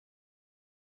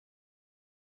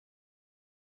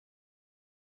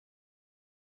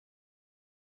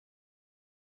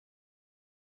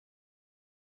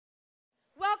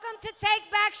welcome to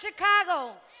Take Back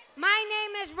Chicago. My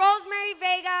name is Rosemary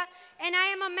Vega, and I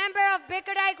am a member of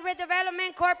Bickerdike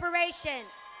Redevelopment Corporation.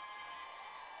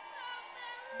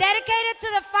 Dedicated to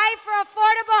the fight for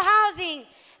affordable housing.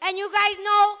 And you guys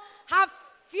know how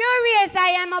furious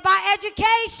I am about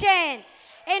education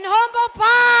in Humboldt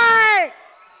Park.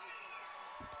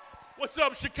 What's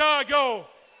up, Chicago?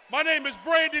 My name is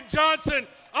Brandon Johnson.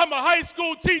 I'm a high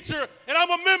school teacher, and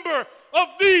I'm a member of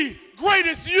the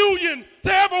greatest union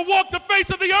to ever walk the face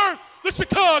of the earth, the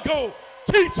Chicago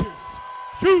Teachers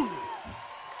Union.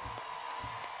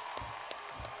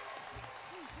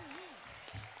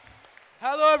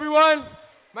 Hello, everyone.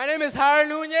 My name is Jair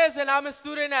Nunez, and I'm a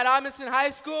student at Amundsen High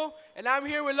School, and I'm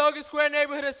here with Logan Square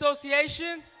Neighborhood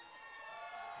Association.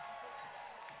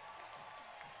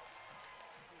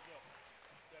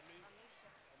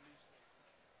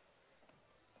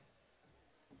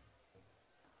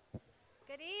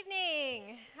 Good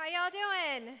evening. How y'all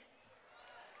doing?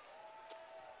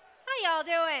 How y'all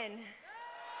doing?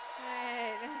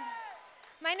 Good.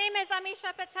 My name is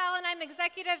Amisha Patel, and I'm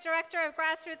Executive Director of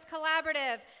Grassroots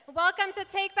Collaborative. Welcome to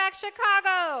Take Back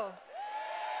Chicago.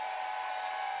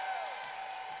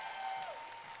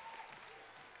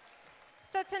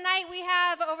 So tonight we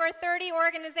have over 30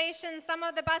 organizations. Some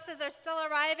of the buses are still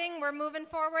arriving. We're moving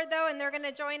forward, though, and they're going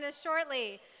to join us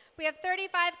shortly. We have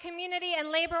 35 community and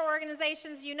labor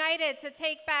organizations united to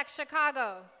take back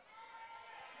Chicago.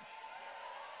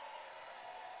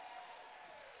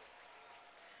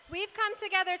 We've come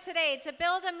together today to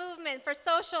build a movement for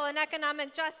social and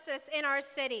economic justice in our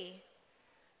city.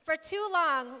 For too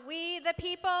long, we, the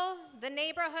people, the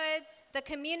neighborhoods, the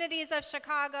communities of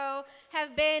Chicago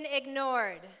have been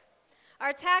ignored.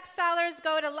 Our tax dollars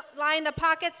go to line the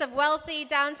pockets of wealthy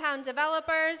downtown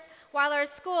developers, while our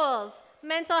schools,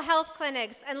 mental health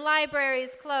clinics, and libraries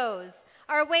close.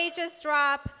 Our wages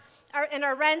drop, and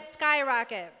our rents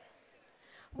skyrocket.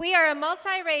 We are a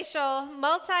multiracial,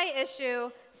 multi-issue,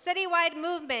 citywide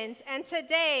movement, and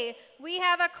today we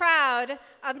have a crowd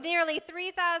of nearly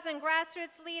 3,000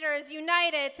 grassroots leaders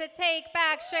united to take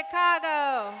back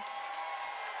Chicago.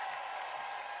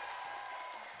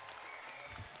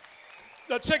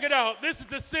 Now check it out. This is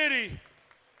the city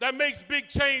that makes big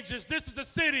changes. This is the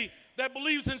city that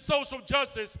believes in social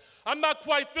justice. I'm not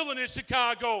quite feeling it,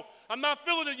 Chicago. I'm not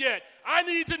feeling it yet. I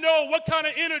need to know what kind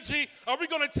of energy are we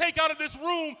going to take out of this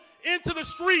room into the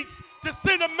streets to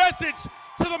send a message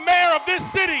to the mayor of this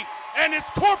city and his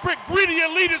corporate, greedy,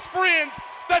 elitist friends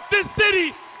that this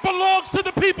city belongs to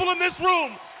the people in this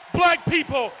room. Black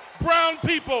people, brown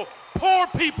people, poor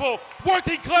people,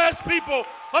 working class people.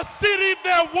 A city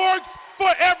that works for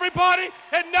everybody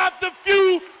and not the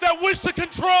few that wish to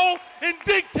control and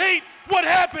dictate what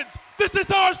happens. This is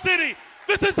our city.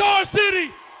 This is our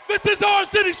city. This is our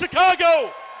city,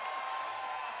 Chicago.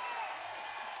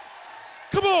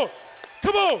 Come on,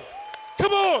 come on,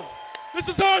 come on. This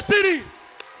is our city.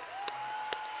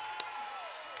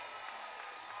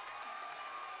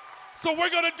 So we're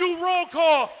gonna do roll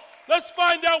call. Let's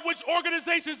find out which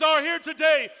organizations are here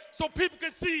today so people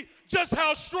can see just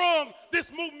how strong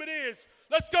this movement is.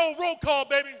 Let's go, roll call,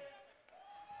 baby.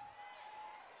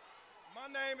 My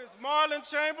name is Marlon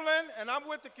Chamberlain, and I'm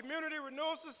with the Community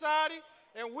Renewal Society,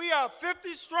 and we are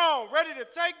 50 strong, ready to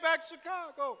take back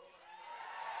Chicago.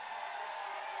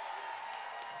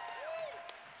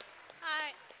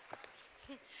 Hi.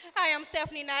 Hi, I'm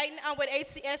Stephanie Knighton. I'm with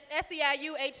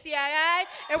SEIU HCII,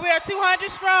 and we are 200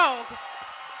 strong.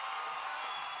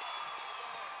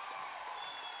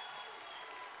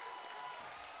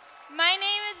 My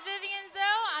name is Vivian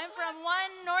Zoe. I'm from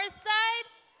 1 North Side,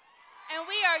 and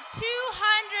we are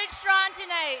 200 strong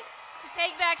tonight to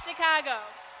take back Chicago.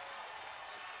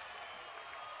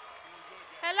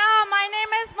 Hello, my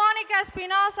name is Monica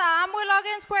Espinosa. I'm with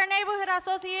Logan Square Neighborhood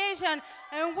Association,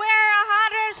 and we're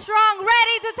 100 strong,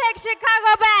 ready to take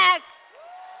Chicago back.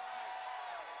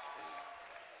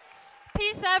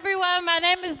 Peace, everyone. My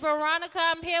name is Veronica.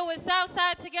 I'm here with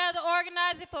Southside Together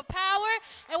Organizing for Power,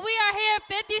 and we are here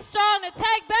 50 strong to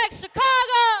take back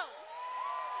Chicago.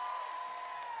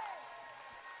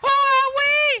 Who are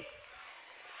we?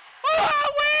 Who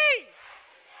are we?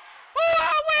 Who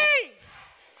are we?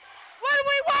 What do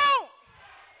we want?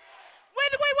 When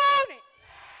do we want it?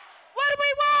 What do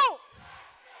we want?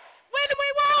 When do we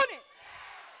want it?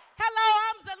 Hello,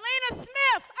 I'm Zelina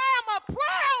Smith. I am a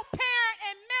proud parent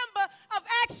and member of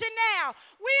Action Now.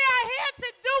 We are here to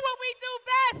do what we do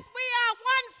best. We are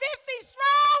 150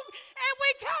 strong, and we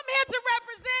come here to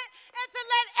represent and to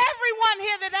let everyone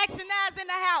hear that Action Now is in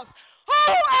the house.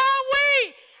 Who are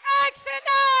we? Action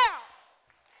Now!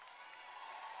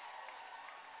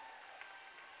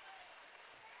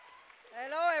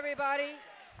 Hello, everybody.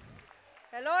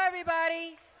 Hello,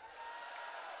 everybody.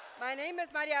 My name is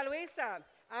Maria Luisa.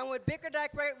 I'm with Bickerdike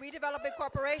Redevelopment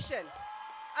Corporation.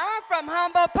 I'm from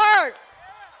Humboldt Park.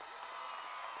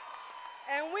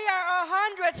 And we are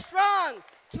 100 strong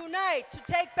tonight to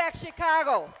take back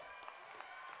Chicago.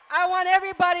 I want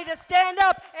everybody to stand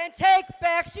up and take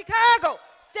back Chicago.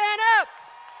 Stand up.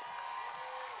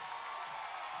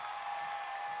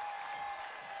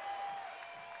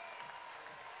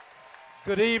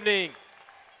 Good evening.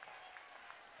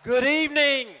 Good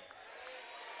evening.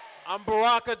 I'm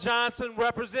Baraka Johnson,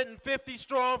 representing 50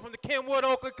 Strong from the Kenwood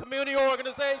Oakland Community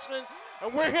Organization,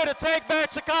 and we're here to take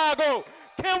back Chicago.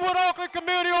 Kenwood Oakland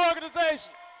Community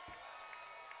Organization.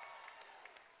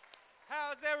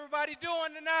 How's everybody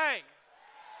doing tonight?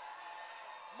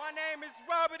 My name is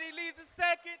Robert E. Lee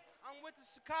II. I'm with the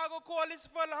Chicago Coalition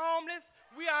for the Homeless.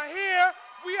 We are here,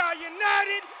 we are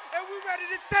united, and we're ready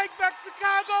to take back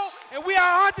Chicago, and we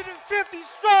are 150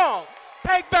 strong.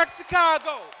 Take back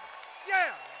Chicago.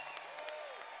 Yeah.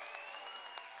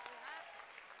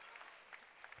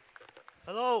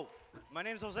 Hello, my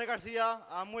name is Jose Garcia.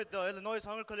 I'm with the Illinois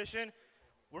Hunger Coalition.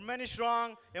 We're many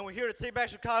strong, and we're here to take back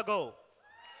Chicago.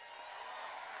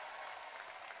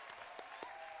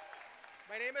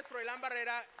 My name is Froilan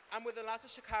Barrera. I'm with the Lost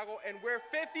of Chicago, and we're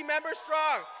 50 members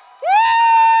strong.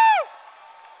 Woo!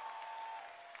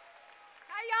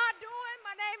 How y'all doing?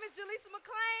 My name is Jaleesa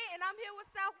McClain, and I'm here with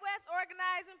Southwest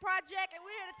Organizing Project, and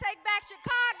we're here to take back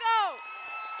Chicago.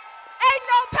 Ain't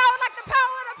no power like the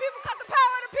power of the people, because the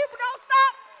power of the people don't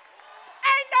stop.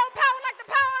 Ain't no power like the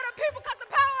power of the people, because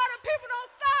the power of the people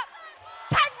don't stop.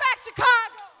 Take back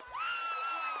Chicago.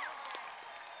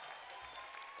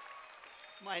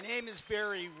 My name is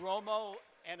Barry Romo,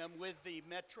 and I'm with the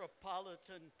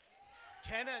Metropolitan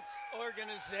Tenants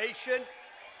Organization.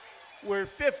 We're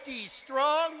 50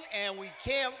 strong, and we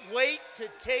can't wait to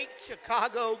take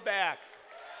Chicago back.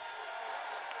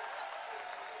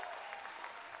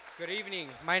 Good evening.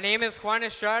 My name is Juan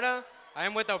Estrada. I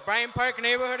am with the Bryant Park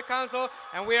Neighborhood Council,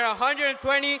 and we are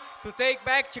 120 to take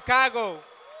back Chicago.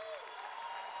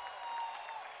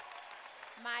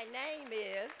 My name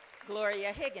is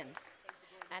Gloria Higgins,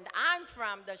 and I'm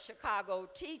from the Chicago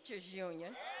Teachers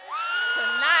Union.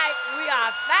 Tonight, we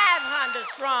are 500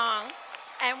 strong,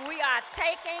 and we are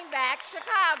taking back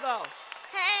Chicago.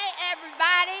 Hey,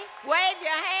 everybody, wave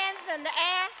your hands in the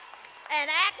air and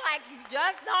act like you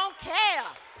just don't care.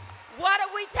 What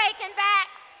are we taking back?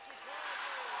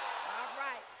 All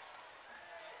right.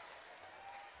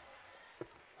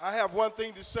 I have one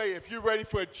thing to say. If you're ready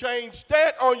for a change,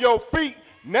 stand on your feet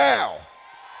now.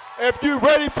 If you're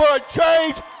ready for a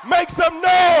change, make some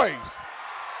noise.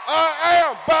 I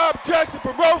am Bob Jackson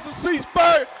from Rosen C's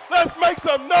Fire. Let's make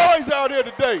some noise out here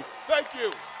today. Thank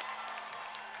you.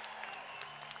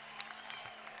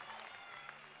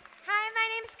 Hi, my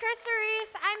name's Krista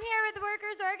Reese. I'm here with the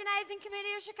Workers Organizing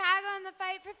Committee of Chicago in the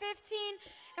Fight for 15,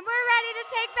 and we're ready to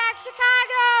take back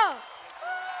Chicago.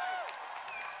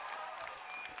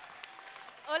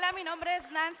 Hola, mi nombre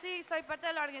es Nancy, soy parte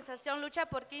de la organización Lucha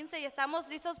por 15 y estamos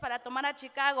listos para tomar a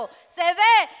Chicago. Se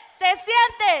ve, se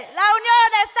siente, la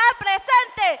unión está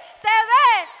presente. Se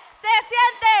ve, se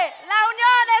siente, la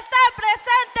unión está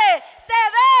presente. Se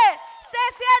ve, se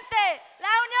siente,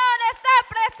 la unión está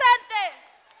presente.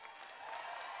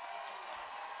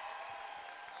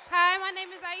 Hi, my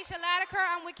name is Aisha Latiker.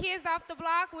 I'm with Kids Off the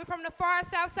Block. We're from the far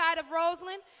south side of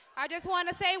Roseland. I just want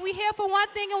to say we're here for one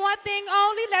thing and one thing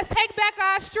only. Let's take back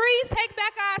our streets, take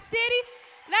back our city.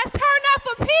 Let's turn up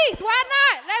for peace. Why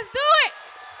not? Let's do it.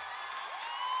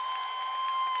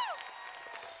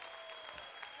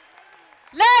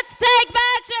 Let's take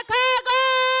back Chicago!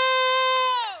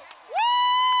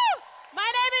 Woo! My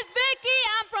name is Vicky.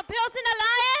 I'm from Pilsen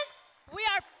Alliance. We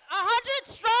are 100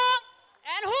 strong.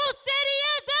 And whose city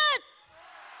is this?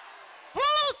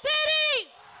 Whose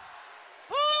city?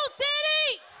 Whose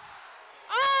city?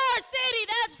 Our city,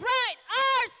 that's right,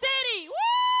 our city.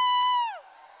 Woo!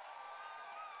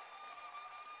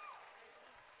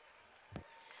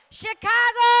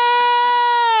 Chicago!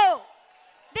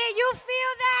 Did you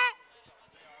feel that?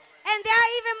 And there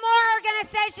are even more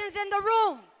organizations in the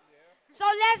room. So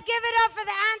let's give it up for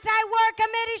the Anti-War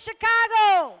Committee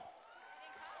Chicago.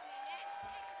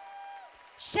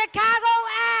 Chicago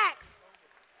Acts.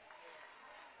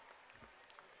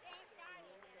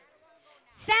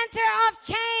 Center of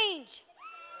Change.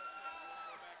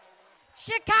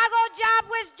 Chicago Job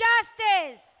with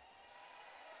Justice.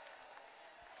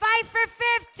 Fight for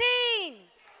 15.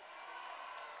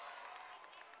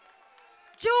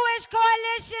 Jewish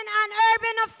Coalition on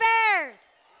Urban Affairs.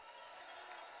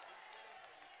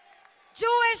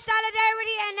 Jewish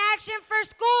solidarity and action for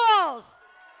schools.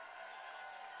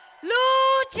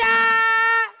 Lucha!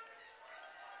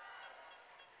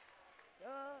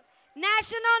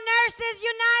 National Nurses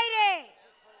United.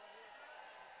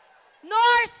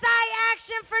 Northside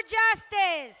Action for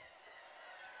Justice.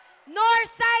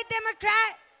 Northside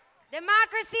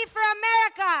Democracy for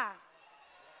America.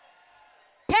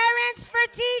 Parents for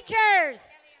Teachers.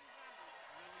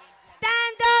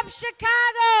 Stand Up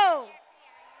Chicago.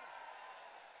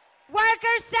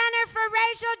 Workers Center for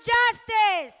Racial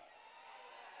Justice.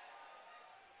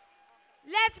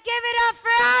 Let's give it up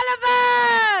for all of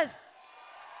us.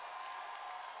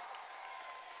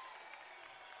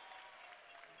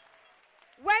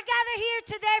 We're gathered here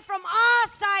today from all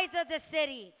sides of the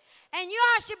city, and you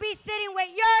all should be sitting with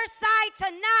your side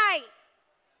tonight.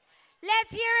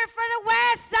 Let's hear it for the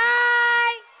West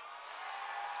Side.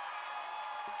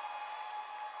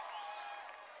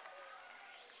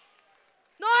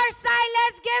 North Side,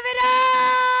 let's give it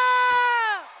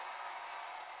up.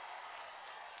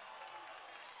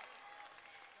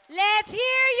 Let's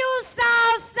hear you,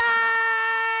 South Side.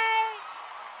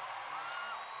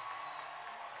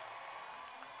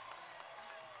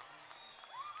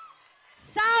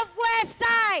 Southwest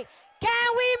Side,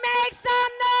 can we make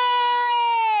some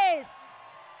noise?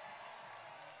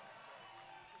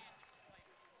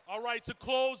 All right, to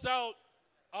close out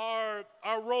our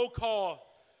roll call,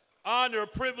 honor,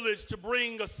 privilege to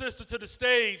bring a sister to the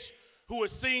stage who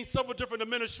has seen several different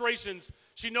administrations.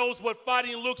 She knows what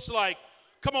fighting looks like.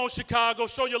 Come on, Chicago,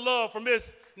 show your love for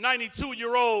Miss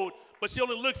 92-year-old, but she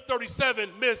only looks 37,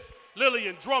 Miss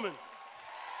Lillian Drummond.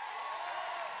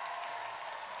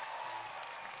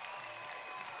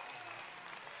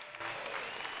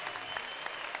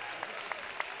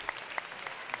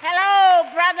 Hello,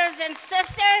 brothers and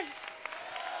sisters.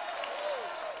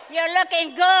 You're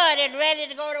looking good and ready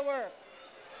to go to work.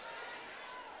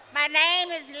 My name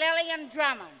is Lillian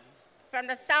Drummond from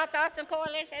the South Austin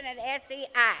Coalition and SEI.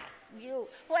 You,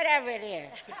 whatever it is.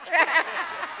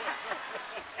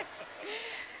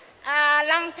 A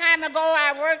long time ago,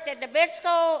 I worked at the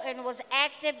Bisco and was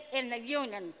active in the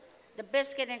union, the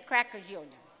Biscuit and Crackers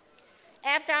Union.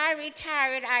 After I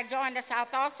retired, I joined the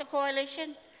South Austin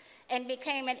Coalition and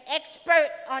became an expert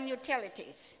on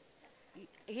utilities.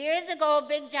 Years ago,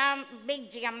 Big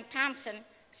Jim Thompson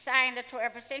signed a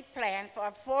 12% plan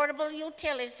for affordable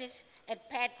utilities, and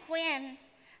Pat Quinn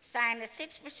signed a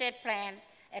 6% plan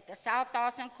at the South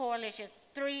Austin Coalition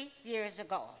 3 years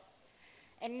ago.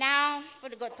 And now, for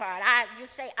the good part, you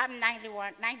say I'm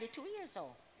 92 years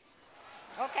old,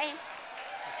 okay?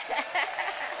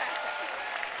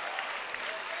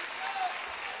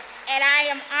 And I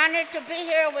am honored to be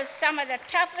here with some of the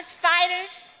toughest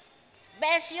fighters,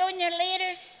 best union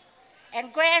leaders,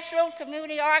 and grassroots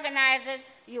community organizers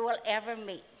you will ever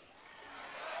meet.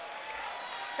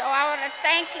 So I want to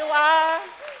thank you all,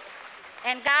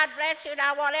 and God bless you. And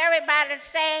I want everybody to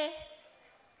say,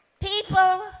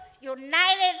 people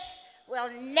united will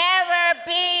never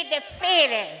be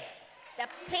defeated. The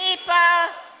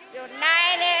people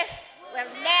united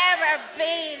will never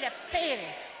be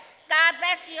defeated. God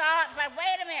bless you all, but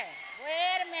wait a minute,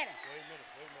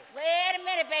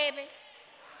 baby.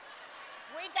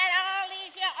 We got all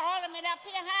these here aldermen up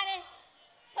here, honey.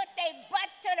 Put their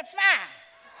butt to the fire,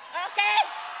 okay?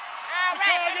 All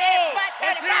right, put their butt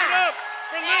to the fire. Let's hear it up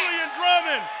for Lillian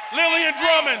Drummond. Lillian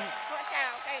Drummond.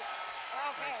 Okay.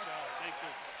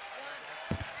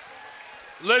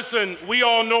 Listen, we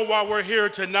all know why we're here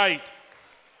tonight.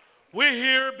 We're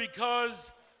here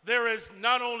because there is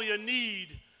not only a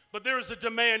need, but there is a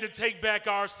demand to take back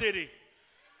our city.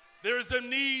 There is a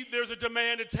need, there's a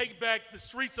demand to take back the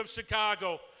streets of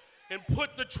Chicago and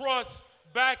put the trust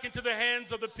back into the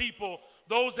hands of the people,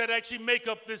 those that actually make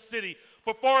up this city.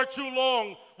 For far too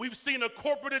long, we've seen a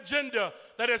corporate agenda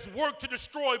that has worked to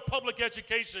destroy public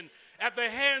education. At the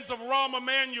hands of Rahm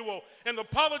Emanuel and the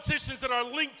politicians that are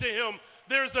linked to him,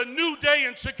 there's a new day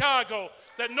in Chicago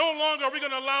that no longer are we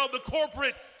going to allow the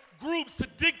corporate groups to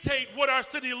dictate what our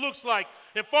city looks like.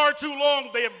 And far too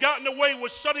long, they have gotten away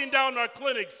with shutting down our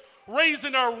clinics,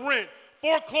 raising our rent,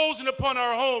 foreclosing upon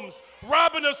our homes,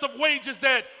 robbing us of wages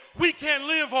that we can't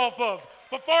live off of.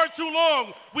 For far too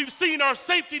long, we've seen our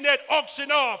safety net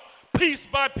auction off piece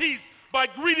by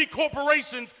greedy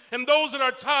corporations and those that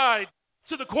are tied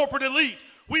to the corporate elite.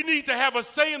 We need to have a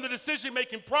say in the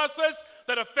decision-making process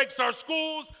that affects our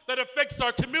schools, that affects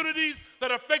our communities,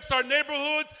 that affects our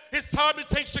neighborhoods. It's time to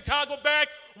take Chicago back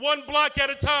one block at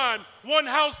a time, one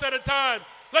house at a time.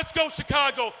 Let's go,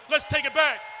 Chicago. Let's take it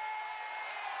back.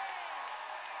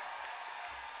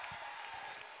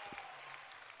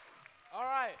 All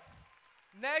right.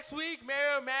 Next week,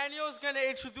 Mayor Emanuel is going to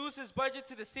introduce his budget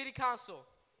to the City Council.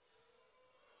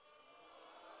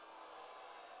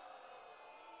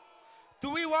 Do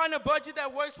we want a budget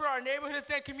that works for our neighborhoods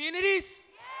and communities?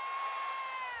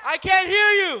 Yeah. I can't hear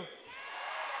you.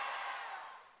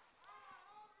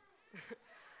 Yeah.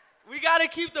 We got to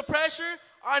keep the pressure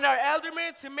on our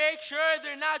aldermen to make sure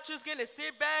they're not just going to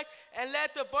sit back and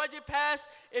let the budget pass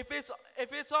if it's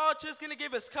all just going to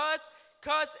give us cuts,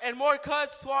 and more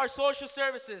cuts to our social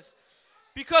services.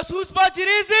 Because whose budget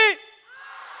is it?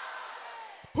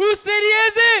 Whose city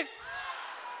is it?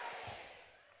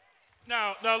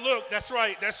 Now look, that's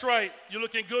right. You're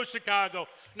looking good, Chicago.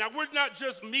 Now, we're not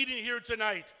just meeting here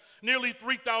tonight, nearly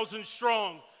 3,000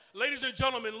 strong. Ladies and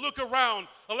gentlemen, look around.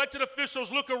 Elected officials,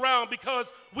 look around,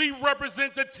 because we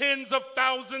represent the tens of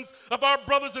thousands of our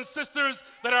brothers and sisters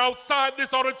that are outside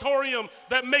this auditorium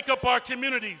that make up our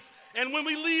communities. And when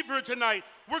we leave here tonight,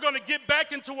 we're going to get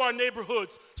back into our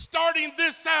neighborhoods. Starting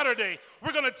this Saturday,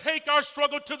 we're going to take our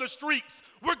struggle to the streets.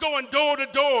 We're going door to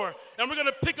door, and we're going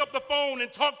to pick up the phone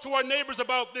and talk to our neighbors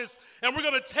about this. And we're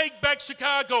going to take back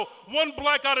Chicago one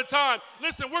block at a time.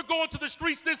 Listen, we're going to the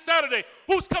streets this Saturday.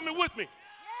 Who's coming with me?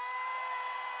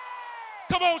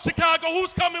 Come on, Chicago,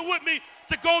 who's coming with me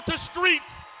to go to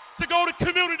streets, to go to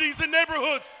communities and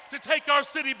neighborhoods to take our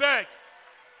city back?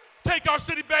 Take our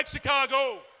city back,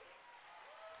 Chicago.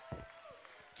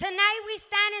 Tonight we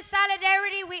stand in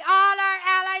solidarity with all our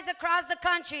allies across the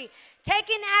country,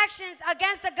 taking actions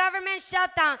against the government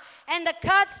shutdown and the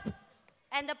cuts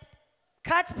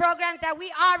programs that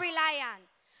we all rely on.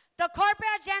 The corporate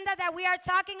agenda that we are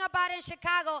talking about in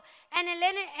Chicago and in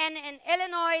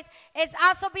Illinois is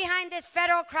also behind this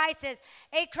federal crisis,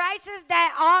 a crisis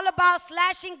that's all about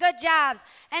slashing good jobs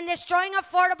and destroying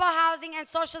affordable housing and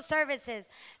social services.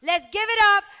 Let's give it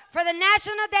up for the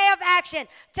National Day of Action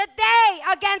today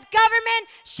against government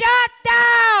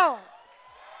shutdown.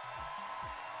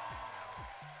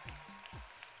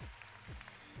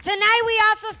 Tonight we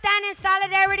also stand in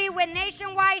solidarity with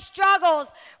nationwide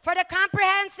struggles for the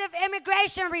comprehensive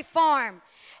immigration reform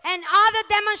and all the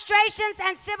demonstrations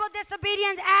and civil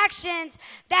disobedience actions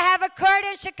that have occurred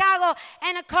in Chicago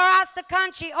and across the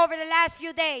country over the last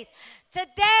few days.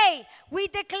 Today we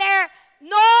declare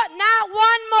not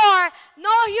one more,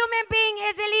 no human being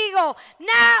is illegal,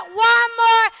 not one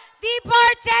more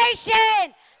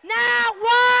deportation, not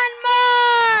one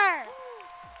more.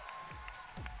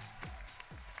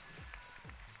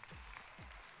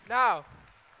 Now,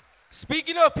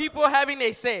 speaking of people having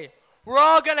a say, we're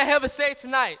all gonna have a say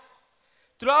tonight.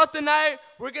 Throughout the night,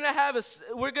 we're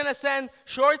gonna send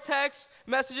short text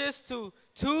messages to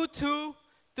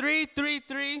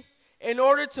 22333 in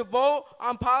order to vote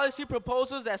on policy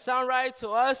proposals that sound right to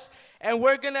us, and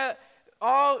we're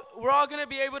all gonna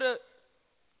be able to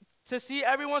see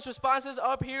everyone's responses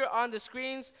up here on the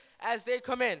screens as they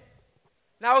come in.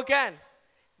 Now again,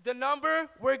 the number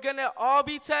we're gonna all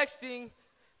be texting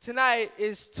tonight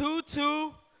is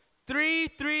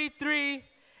 22333,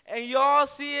 and y'all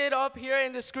see it up here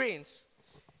in the screens.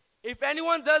 If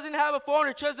anyone doesn't have a phone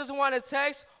or just doesn't want to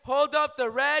text, hold up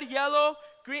the red, yellow,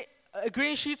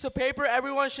 green sheets of paper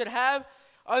everyone should have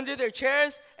under their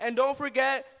chairs, and don't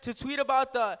forget to tweet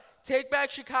about the Take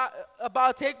Back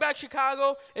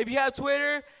Chicago if you have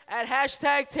Twitter at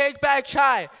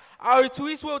 #TakeBackChai. Our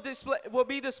tweets will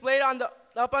be displayed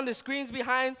up on the screens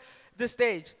behind the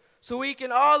stage, so we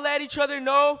can all let each other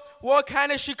know what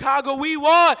kind of Chicago we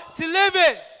want to live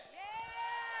in. Yeah.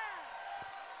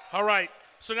 All right,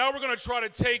 so now we're going to try to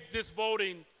take this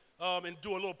voting and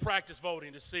do a little practice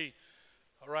voting to see.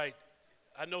 All right,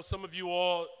 I know some of you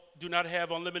all do not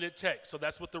have unlimited text, so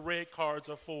that's what the red cards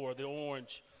are for, the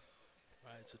orange.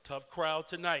 All right, it's a tough crowd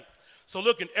tonight. So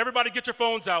look, everybody get your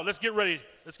phones out. Let's get ready.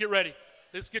 Let's get ready.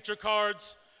 Let's get your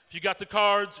cards. If you got the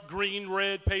cards, green,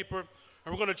 red paper.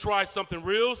 And we're going to try something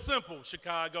real simple,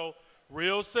 Chicago,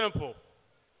 real simple.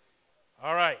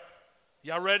 All right,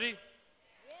 y'all ready?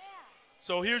 Yeah.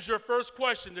 So here's your first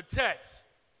question, the text,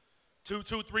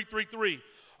 22333.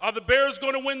 Are the Bears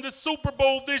going to win the Super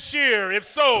Bowl this year? If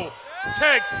so,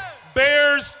 text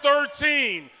Bears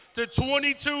 13 to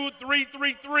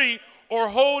 22333 or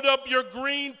hold up your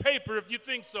green paper if you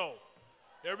think so.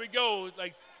 There we go.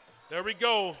 There we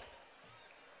go.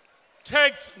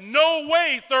 Text No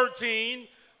Way 13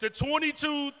 to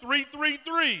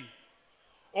 22333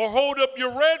 or hold up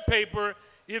your red paper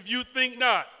if you think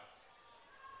not.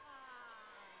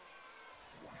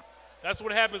 That's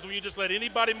what happens when you just let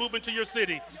anybody move into your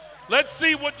city. Let's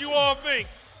see what you all think.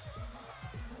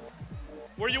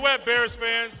 Where you at, Bears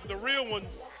fans? The real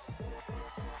ones.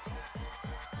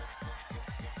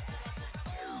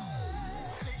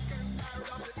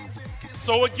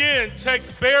 So again,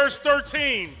 text Bears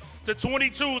 13 to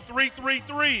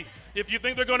 22333 if you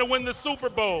think they're going to win the Super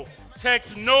Bowl.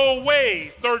 Text No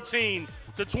Way 13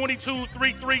 to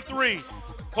 22333.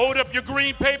 Hold up your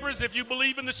green papers if you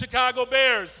believe in the Chicago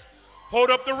Bears.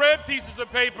 Hold up the red pieces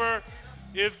of paper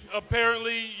if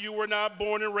apparently you were not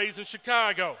born and raised in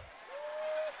Chicago.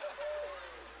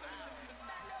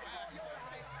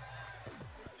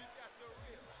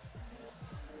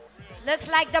 Looks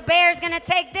like the Bears gonna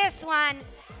take this one.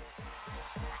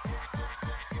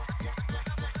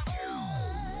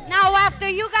 Now, after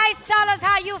you guys tell us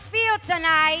how you feel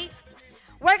tonight,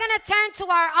 we're gonna turn to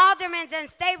our aldermen and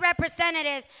state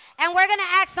representatives, and we're gonna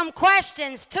ask some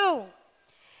questions too.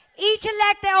 Each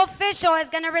elected official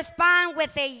is gonna respond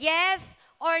with a yes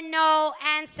or no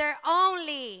answer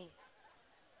only.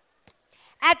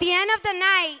 At the end of the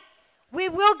night, we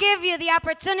will give you the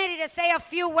opportunity to say a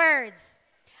few words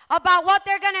about what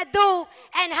they're gonna do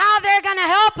and how they're gonna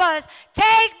help us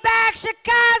take back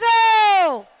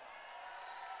Chicago.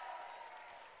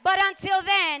 But until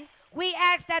then, we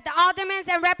ask that the aldermen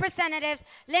and representatives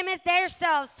limit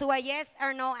themselves to a yes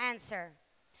or no answer.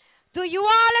 Do you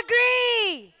all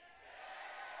agree?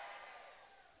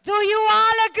 Do you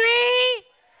all agree?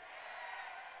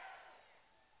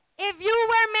 If you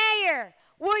were mayor,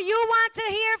 would you want to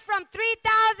hear from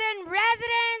 3,000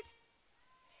 residents?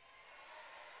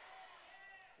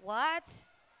 What?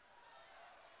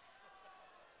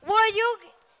 Would you,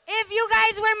 if you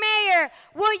guys were mayor,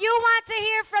 would you want to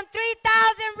hear from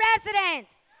 3,000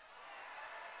 residents?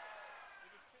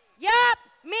 Yup,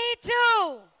 me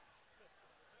too.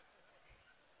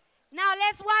 Now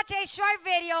let's watch a short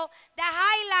video that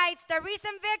highlights the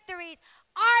recent victories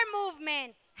our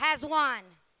movement has won.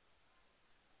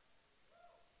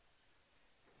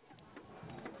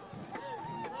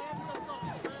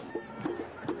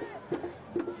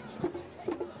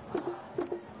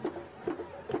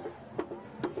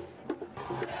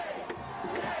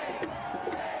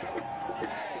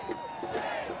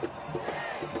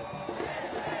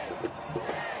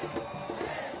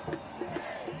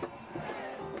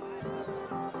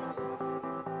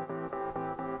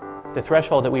 The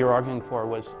threshold that we were arguing for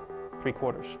was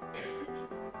 3/4.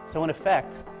 So in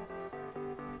effect,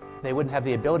 they wouldn't have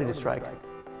the ability to strike.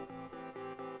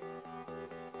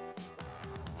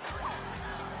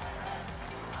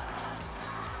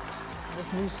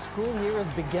 This new school year is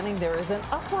beginning. There is an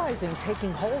uprising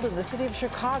taking hold in the city of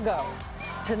Chicago.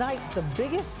 Tonight, the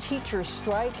biggest teacher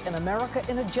strike in America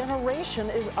in a generation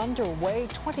is underway.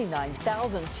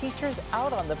 29,000 teachers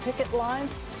out on the picket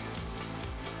lines.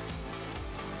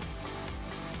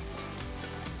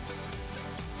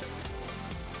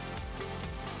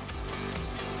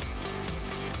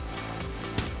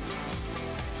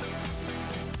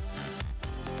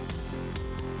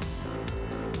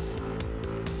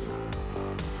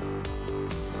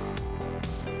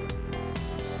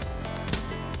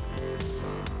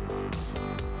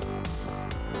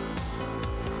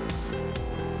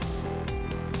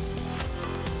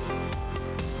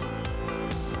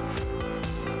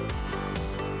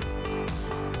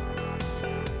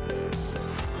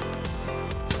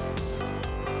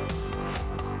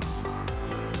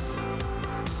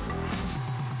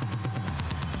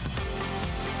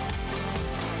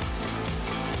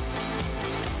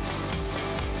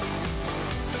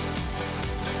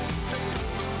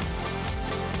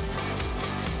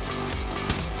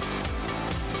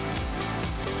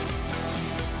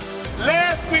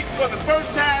 For the first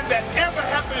time that ever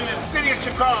happened in the city of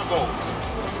Chicago,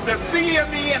 the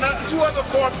CME and two other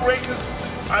corporations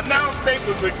announced they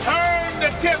would return the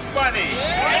tip money.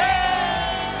 Yeah.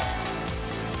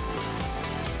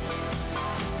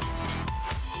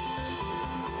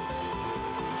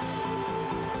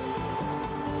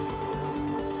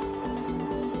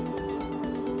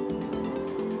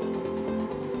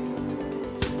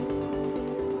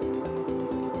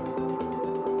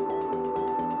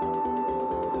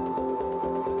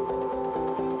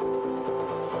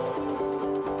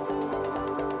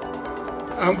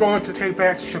 I'm going to take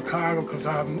back Chicago because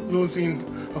I'm losing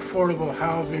affordable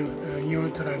housing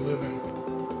unit that I live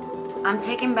in. I'm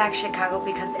taking back Chicago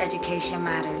because education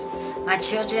matters. My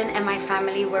children and my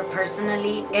family were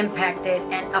personally impacted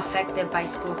and affected by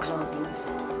school closings.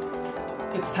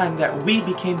 It's time that we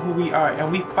became who we are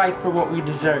and we fight for what we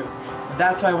deserve.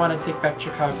 That's why I want to take back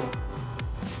Chicago.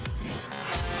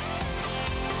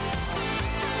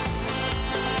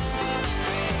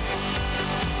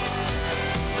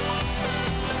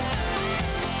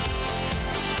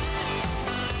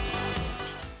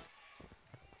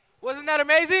 Wasn't that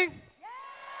amazing? Yeah.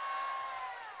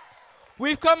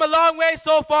 We've come a long way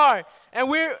so far, and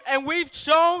we've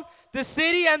shown the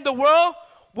city, and the world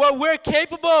what we're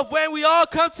capable of when we all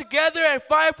come together and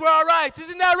fight for our rights.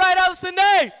 Isn't that right, Allison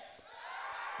Day?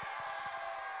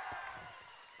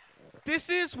 This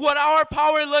is what our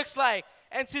power looks like.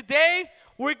 And today,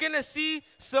 we're going to see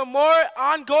some more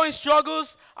ongoing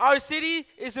struggles our city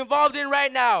is involved in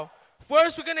right now.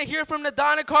 First, we're going to hear from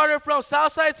Nadana Carter from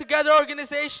Southside Together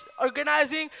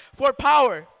Organizing for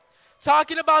Power,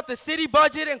 talking about the city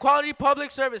budget and quality public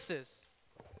services.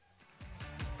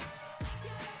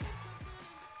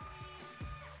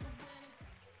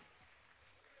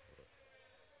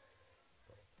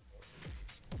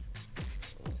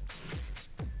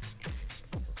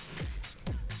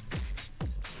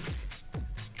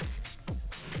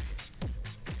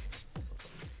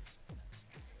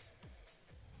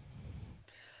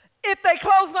 If they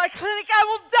close my clinic, I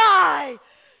will die,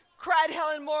 cried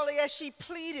Helen Morley as she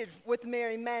pleaded with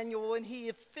Mayor Emanuel when he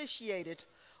officiated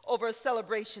over a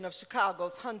celebration of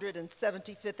Chicago's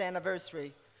 175th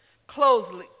anniversary.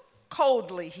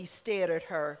 Coldly, he stared at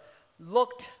her,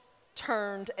 looked,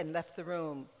 turned, and left the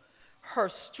room. Her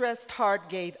stressed heart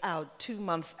gave out 2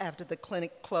 months after the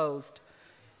clinic closed,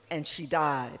 and she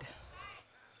died.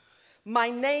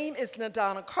 My name is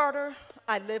Nadana Carter.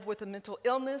 I live with a mental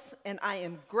illness, and I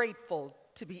am grateful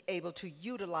to be able to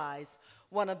utilize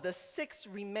one of the 6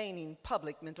 remaining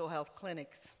public mental health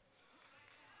clinics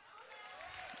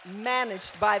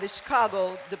managed by the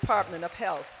Chicago Department of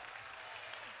Health.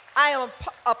 I am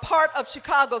a part of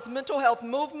Chicago's mental health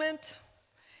movement.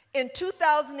 In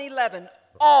 2011,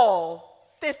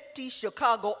 all 50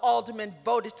 Chicago aldermen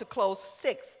voted to close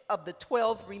 6 of the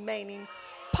 12 remaining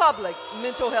public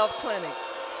mental health clinics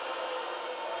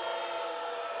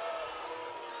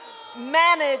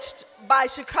managed by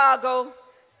Chicago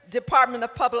Department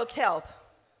of Public Health.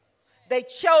 They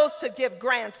chose to give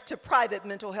grants to private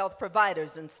mental health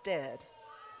providers instead.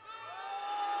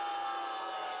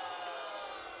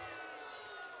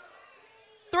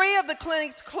 Three of the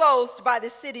clinics closed by the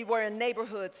city were in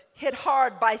neighborhoods hit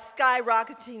hard by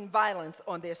skyrocketing violence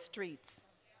on their streets.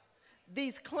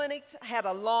 These clinics had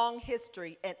a long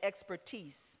history and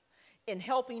expertise in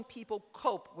helping people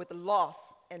cope with loss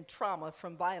and trauma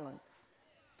from violence.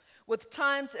 With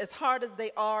times as hard as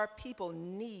they are, people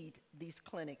need these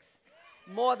clinics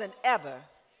more than ever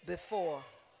before.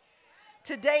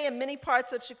 Today, in many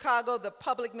parts of Chicago, the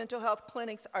public mental health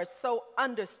clinics are so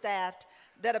understaffed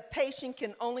that a patient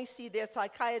can only see their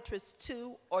psychiatrist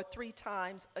 2 or 3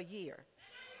 times a year.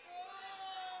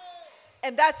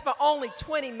 And that's for only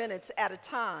 20 minutes at a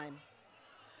time.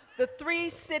 The 3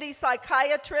 city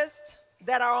psychiatrists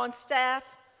that are on staff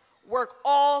work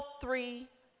all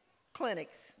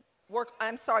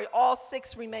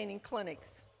 6 remaining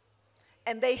clinics.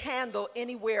 And they handle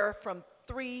anywhere from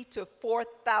 3,000 to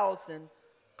 4,000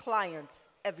 clients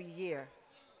every year.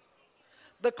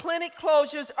 The clinic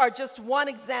closures are just one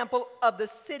example of the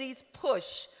city's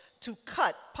push to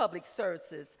cut public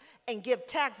services and give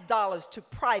tax dollars to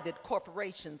private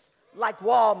corporations like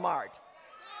Walmart.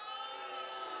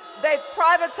 They've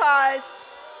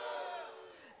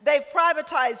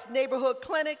privatized neighborhood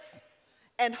clinics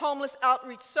and homeless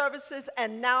outreach services,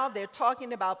 and now they're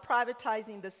talking about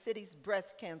privatizing the city's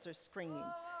breast cancer screening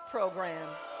program.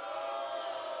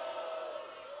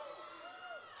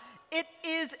 It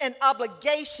is an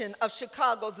obligation of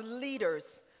Chicago's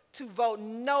leaders to vote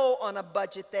no on a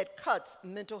budget that cuts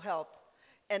mental health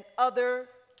and other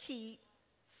key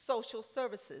social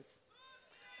services.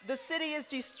 The city is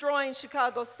destroying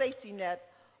Chicago's safety net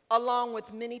along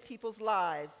with many people's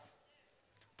lives.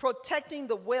 Protecting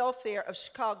the welfare of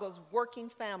Chicago's working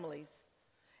families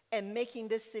and making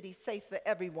this city safe for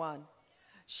everyone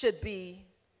should be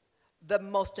the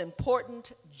most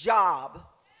important job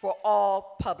for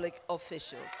all public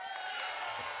officials.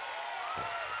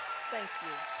 Thank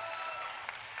you.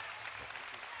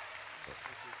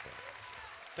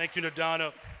 Thank you,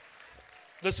 Nadana.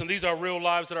 Listen, these are real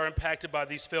lives that are impacted by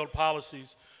these failed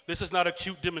policies. This is not a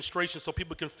cute demonstration so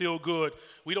people can feel good.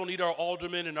 We don't need our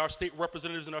aldermen and our state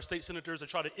representatives and our state senators to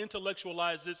try to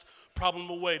intellectualize this problem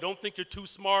away. Don't think you're too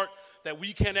smart, that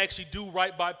we can't actually do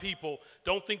right by people.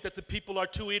 Don't think that the people are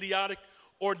too idiotic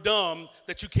or dumb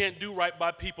that you can't do right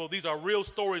by people. These are real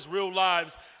stories, real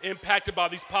lives impacted by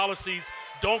these policies.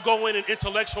 Don't go in and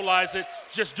intellectualize it,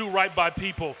 just do right by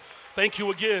people. Thank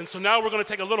you again. So now we're going to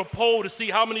take a little poll to see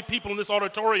how many people in this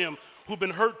auditorium who've been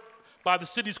hurt by the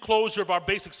city's closure of our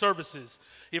basic services.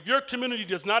 If your community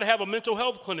does not have a mental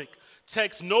health clinic,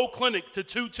 text "no clinic" to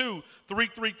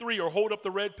 22333 or hold up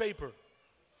the red paper.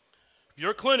 If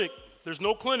your clinic, if there's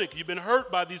no clinic, you've been hurt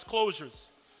by these closures,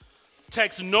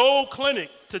 text "no clinic"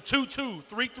 to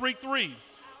 22333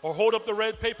 or hold up the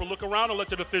red paper. Look around,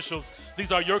 elected officials.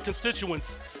 These are your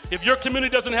constituents. If your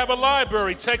community doesn't have a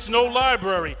library, text no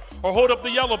library or hold up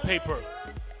the yellow paper.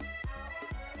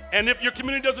 And if your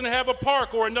community doesn't have a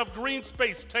park or enough green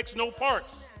space, text no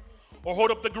parks or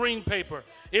hold up the green paper.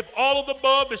 If all of the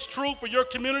above is true for your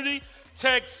community,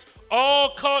 text all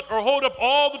cut or hold up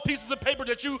all the pieces of paper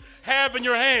that you have in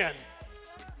your hand.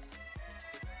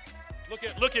 Look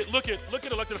at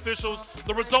elected officials.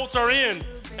 The results are in,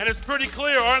 and it's pretty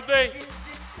clear, aren't they?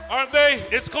 Aren't they?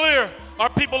 It's clear. Our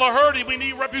people are hurting. We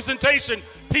need representation.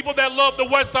 People that love the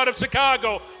west side of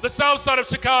Chicago, the south side of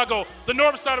Chicago, the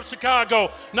north side of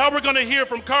Chicago. Now we're going to hear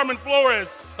from Carmen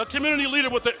Flores, a community leader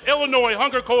with the Illinois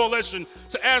Hunger Coalition,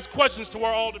 to ask questions to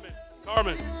our aldermen.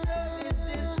 Carmen.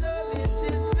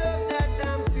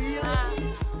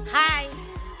 Hi,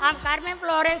 I'm Carmen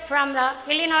Flores from the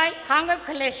Illinois Hunger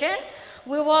Coalition.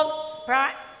 We will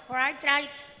prioritize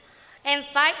and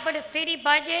fight for the city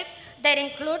budget that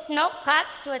includes no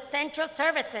cuts to essential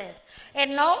services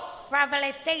and no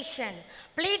privatization.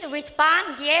 Please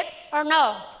respond yes or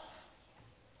no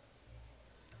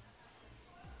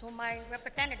to my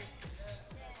representative.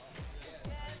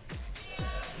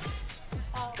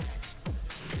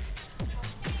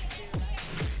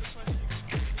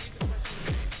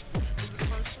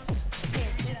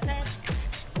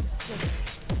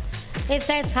 It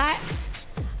says, hi.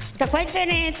 The question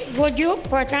is, would you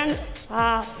patronize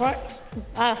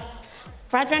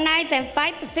and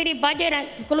fight the city budget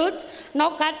that includes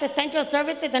no cuts to essential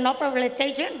services and no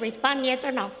privatization? Respond yes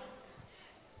or no.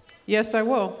 Yes, I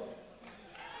will.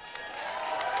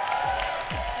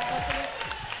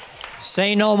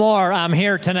 Say no more. I'm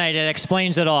here tonight. It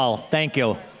explains it all. Thank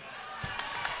you.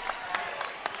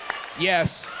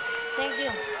 Yes. Thank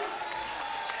you.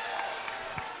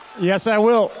 Yes, I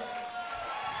will.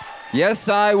 Yes,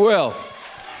 I will.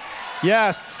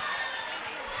 Yes.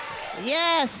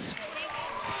 Yes.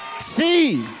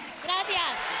 See.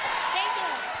 Gracias. Thank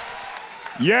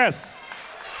you. Yes.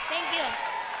 Thank you.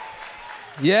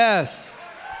 Yes.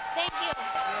 Thank you.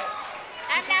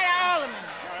 I'm not an alderman.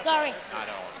 Sorry. Not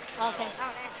all. Okay.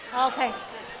 Okay.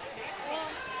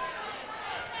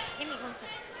 Give me one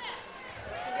second.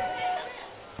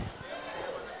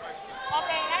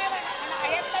 Okay, I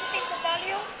have something to tell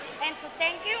you and to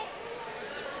thank you.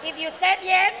 If you said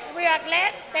yes, we are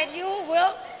glad that you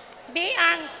will be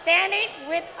on standing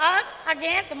with us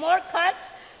against more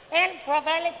cuts and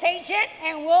privatization,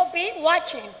 and we'll be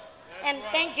watching. And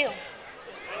thank you.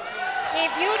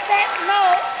 If you said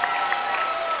no,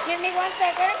 give me 1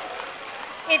 second.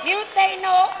 If you say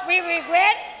no, we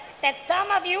regret that some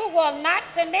of you will not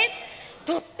commit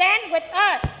to stand with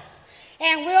us,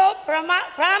 and we'll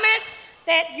promise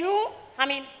that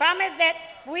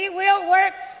we will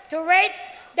work to raise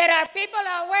that our people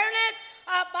are awareness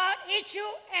about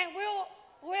issue, and will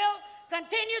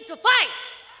continue to fight.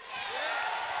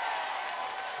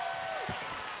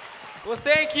 Well,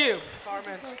 thank you,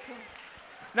 Carmen.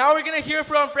 Now we're going to hear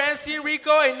from Francine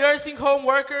Rico, a nursing home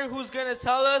worker who's going to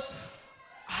tell us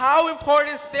how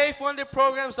important state-funded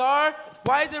programs are,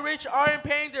 why the rich aren't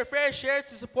paying their fair share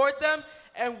to support them,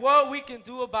 and what we can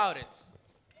do about it.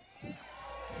 Stand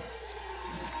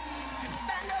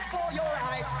up for your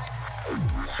rights.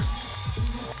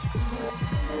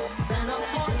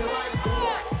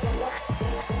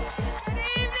 Good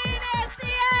evening,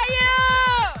 SCIU!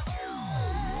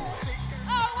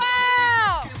 Oh,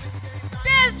 wow!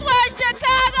 This is what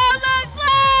Chicago looks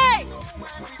like!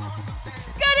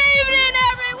 Good evening,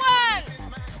 everyone!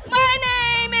 My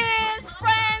name is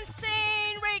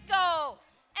Francine Rico,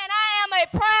 and I am a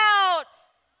proud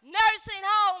nursing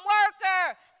home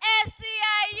worker,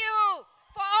 SCIU,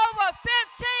 for over 15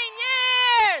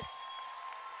 years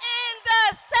in the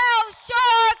South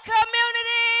Shore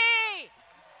community.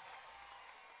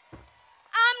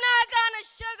 I'm not gonna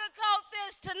sugarcoat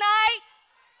this tonight.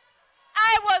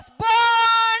 I was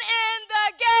born in the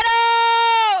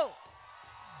ghetto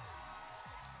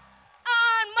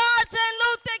on Martin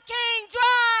Luther King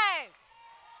Drive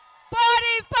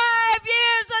 45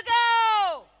 years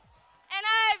ago, and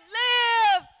I've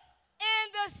lived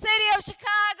in the city of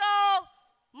Chicago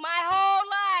my whole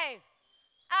life.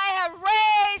 I have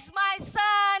raised my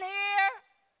son here.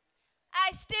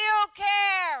 I still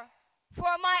care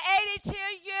for my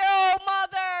 82-year-old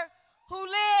mother who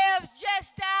lives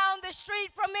just down the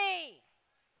street from me.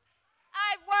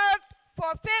 I've worked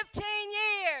for 15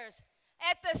 years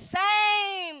at the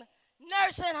same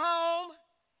nursing home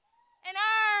and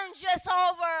earned just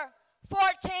over $14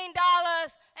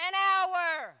 an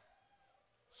hour.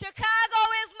 Chicago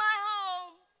is my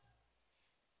home.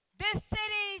 This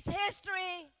city's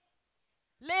history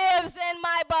lives in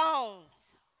my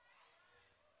bones.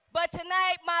 But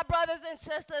tonight, my brothers and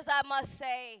sisters, I must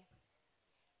say,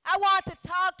 I want to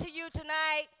talk to you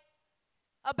tonight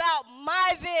about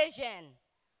my vision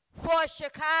for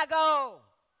Chicago.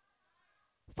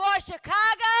 For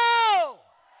Chicago.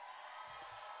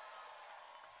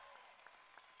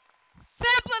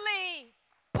 Simply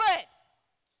put,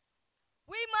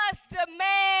 we must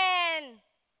demand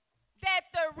that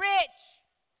the rich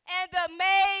and the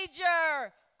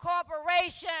major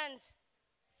corporations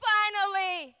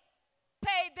finally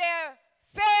pay their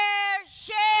fair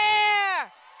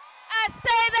share. I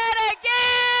say that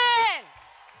again.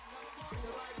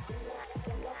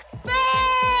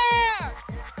 Fair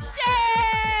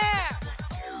share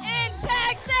in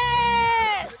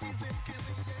Texas.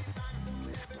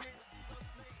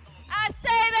 I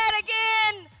say that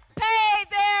again. Pay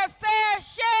their fair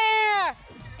share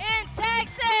in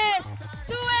Texas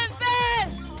to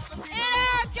invest in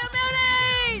our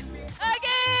communities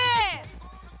again.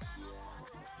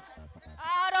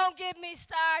 Oh, don't get me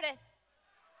started.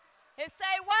 And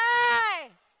say, why?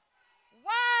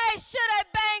 Why should a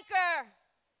banker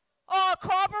or a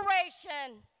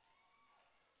corporation,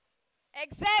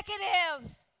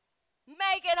 executives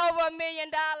making over $1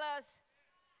 million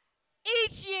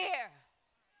each year,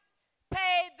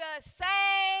 pay the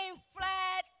same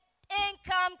flat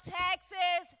income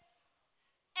taxes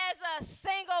as a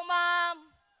single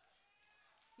mom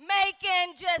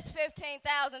making just $15,000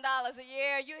 a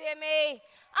year? You hear me?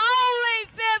 Only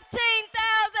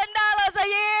 $15,000 a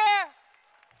year.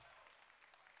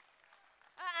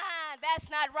 That's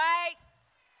not right.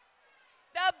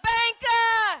 The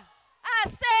banker, I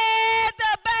said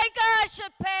the banker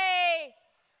should pay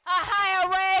a higher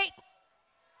rate.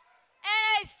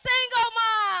 And a single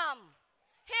mom,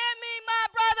 hear me, my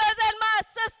brothers and my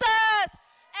sisters,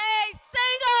 a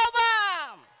single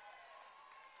mom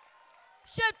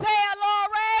should pay a lower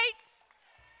rate.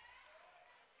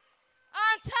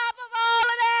 On top of all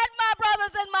of that, my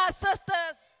brothers and my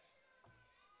sisters,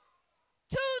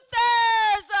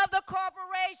 2/3 of the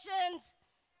corporations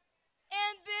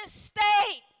in this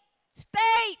state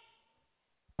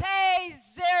pay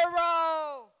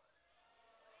zero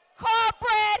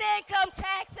corporate income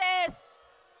taxes.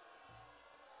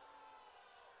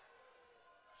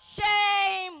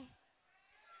 Shame.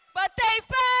 But they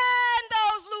find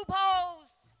those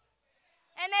loopholes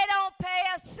and they don't pay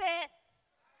a cent.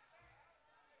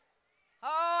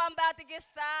 Oh, I'm about to get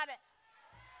started.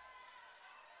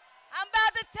 I'm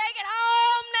about to take it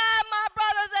home now, my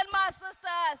brothers and my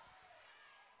sisters.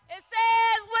 It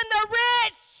says when the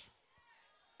rich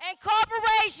and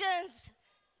corporations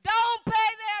don't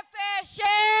pay their fair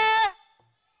share,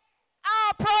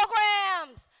 our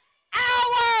programs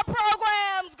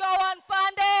go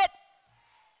unfunded,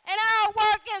 and our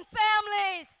working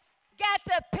families got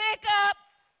to pick up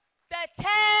the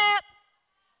tab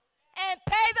and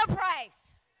pay the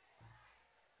price.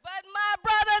 But my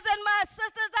brothers and my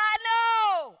sisters, I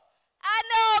know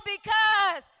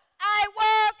because I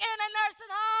work in a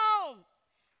nursing home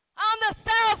on the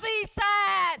southeast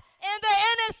side in the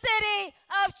inner city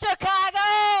of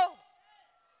Chicago.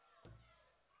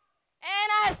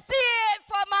 And I see it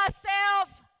for myself,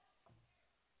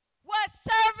 what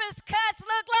service cuts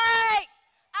look like.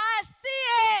 I see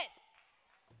it.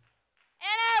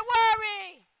 And I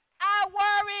worry,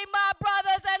 my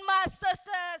brothers and my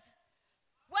sisters,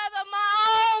 whether my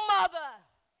own mother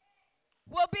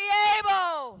will be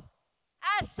able,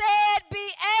 I said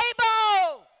be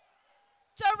able,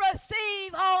 to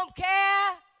receive home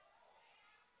care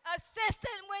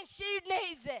assistance when she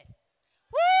needs it.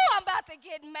 Woo, I'm about to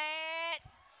get mad.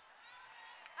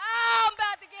 Oh, I'm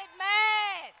about to get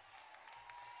mad.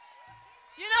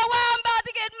 You know why I'm about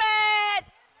to get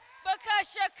mad?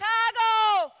 Because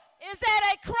Chicago is at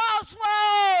a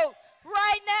crossroad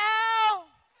right now.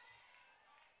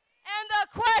 And the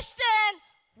question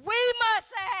we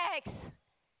must ask is,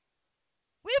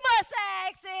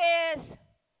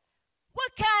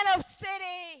 what kind of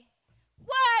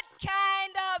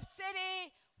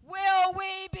city will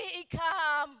we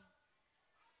become?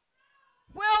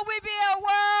 Will we be a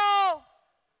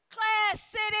world-class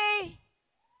city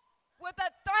with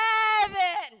a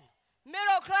thriving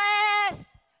middle class,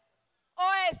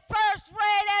 or a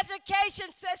first-rate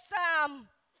education system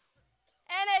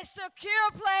and a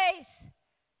secure place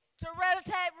to raise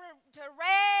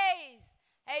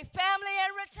a family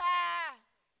and retire?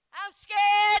 I'm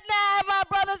scared now, my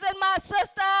brothers and my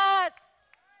sisters.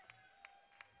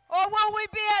 Or will we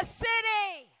be a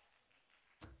city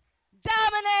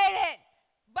dominated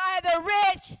by the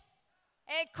rich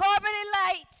and corporate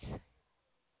elites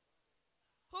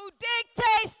who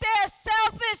dictates their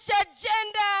selfish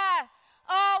agenda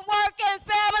on working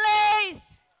families?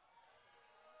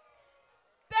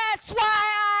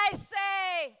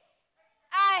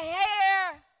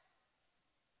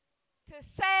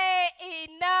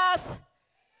 enough.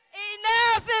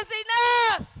 Enough is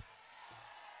enough.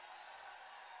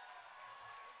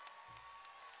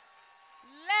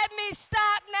 Let me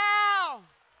stop now.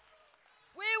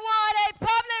 We want a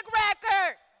public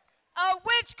record of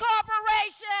which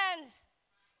corporations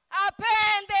are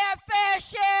paying their fair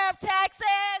share of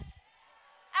taxes.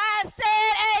 I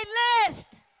said a list.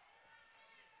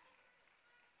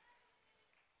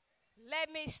 Let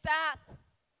me stop.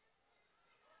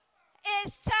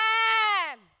 It's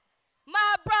time,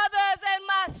 my brothers and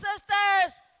my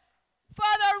sisters,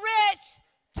 for the rich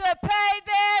to pay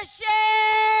their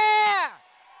share.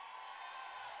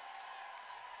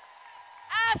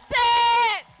 I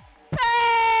said,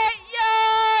 pay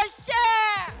your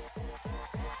share.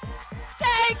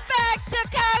 Take back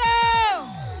Chicago.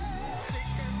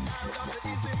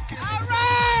 All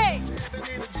right.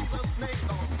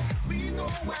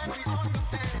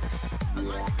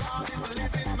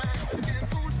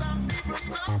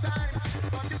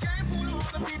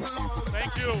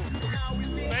 Thank you.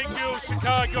 Thank you,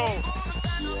 Chicago.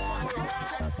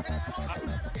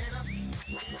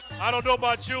 I don't know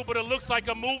about you, but it looks like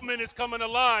a movement is coming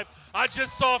alive. I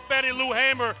just saw Fannie Lou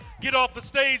Hamer get off the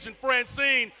stage, and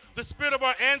Francine, the spirit of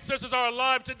our ancestors are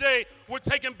alive today. We're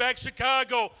taking back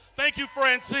Chicago. Thank you,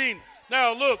 Francine.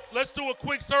 Now, look, let's do a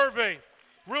quick survey.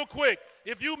 Real quick.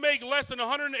 If you make less than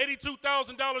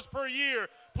 $182,000 per year,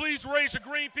 please raise your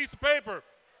green piece of paper.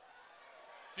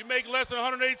 If you make less than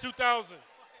 $182,000,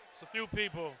 it's a few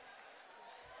people.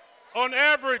 On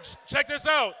average, check this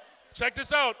out. Check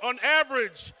this out. On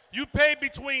average, you pay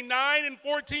between 9 and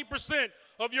 14%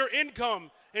 of your income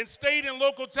in state and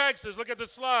local taxes. Look at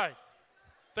this slide.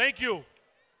 Thank you.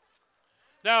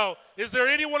 Now, is there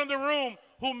anyone in the room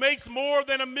who makes more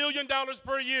than $1 million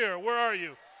per year? Where are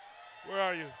you? Where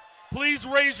are you? Please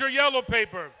raise your yellow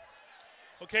paper.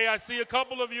 Okay, I see a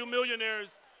couple of you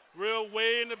millionaires real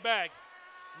way in the back.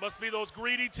 Must be those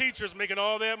greedy teachers making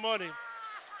all that money.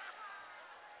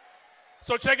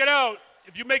 So check it out.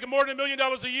 If you make more than $1 million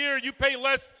a year, you pay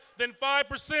less than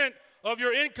 5% of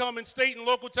your income in state and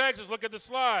local taxes. Look at the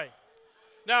slide.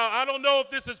 Now, I don't know if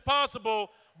this is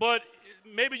possible, but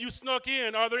maybe you snuck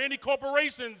in. Are there any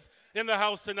corporations in the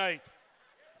house tonight?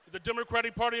 The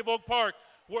Democratic Party of Oak Park,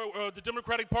 the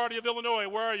Democratic Party of Illinois,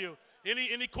 where are you?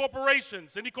 Any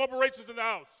corporations? Any corporations in the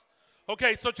house?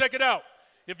 Okay, so check it out.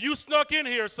 If you snuck in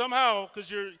here somehow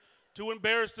because you're too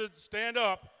embarrassed to stand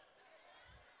up,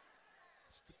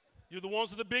 you're the ones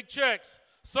with the big checks.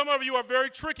 Some of you are very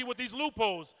tricky with these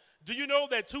loopholes. Do you know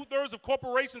that 2/3 of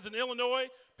corporations in Illinois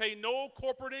pay no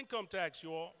corporate income tax,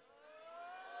 you all?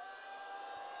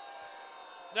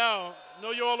 Now, I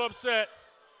know you're all upset.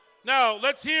 Now,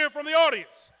 let's hear from the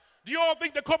audience. Do you all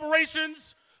think that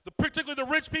corporations, particularly the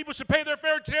rich people, should pay their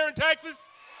fair share in taxes?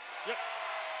 Yep.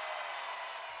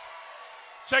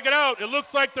 Check it out. It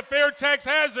looks like the fair tax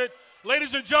has it.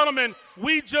 Ladies and gentlemen,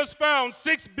 we just found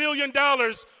 $6 billion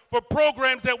for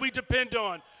programs that we depend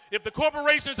on. If the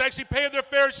corporations actually pay their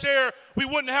fair share, we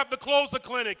wouldn't have to close the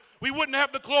clinic. We wouldn't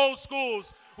have to close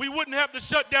schools. We wouldn't have to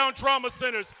shut down trauma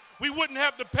centers. We wouldn't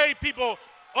have to pay people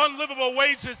unlivable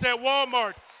wages at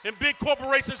Walmart and big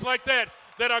corporations like that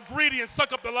that are greedy and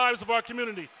suck up the lives of our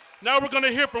community. Now we're going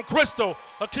to hear from Crystal,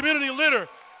 a community leader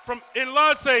from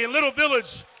Enlace in Little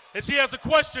Village, and she has a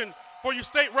question for you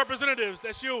state representatives.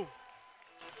 That's you.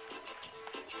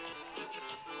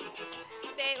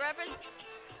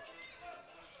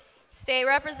 State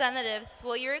representatives,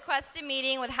 will you request a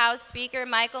meeting with House Speaker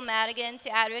Michael Madigan to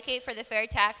advocate for the fair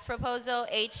tax proposal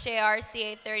HJR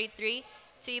CA33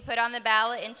 to be put on the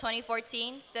ballot in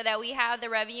 2014 so that we have the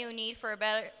revenue we need for a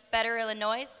better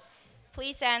Illinois?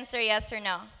 Please answer yes or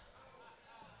no.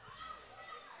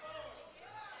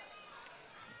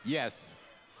 Yes.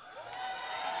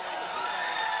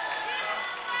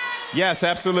 Yes,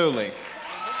 absolutely.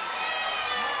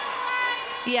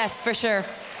 Yes, for sure.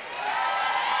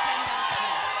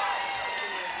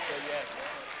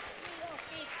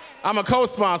 I'm a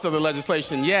co-sponsor of the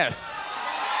legislation, yes.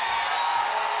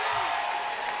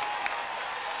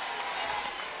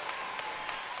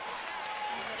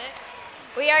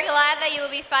 We are glad that you will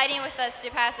be fighting with us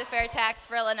to pass a fair tax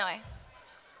for Illinois.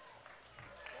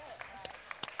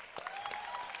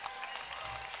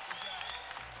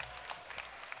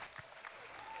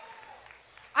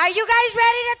 Are you guys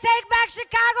ready to take back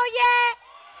Chicago yet?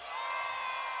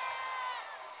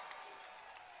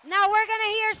 Now we're going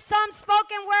to hear some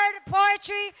spoken word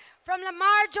poetry from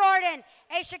Lamar Jordan,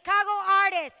 a Chicago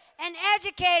artist, an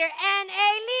educator, and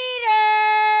a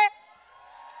leader.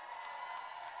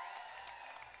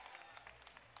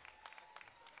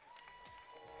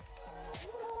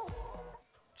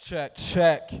 Check,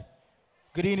 check.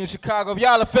 Good evening, Chicago. If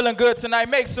y'all are feeling good tonight,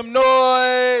 make some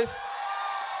noise.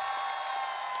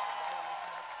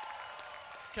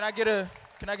 Can I get a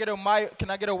mic? Can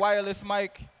I get a wireless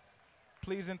mic?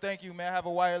 Please and thank you, man. I have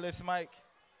a wireless mic.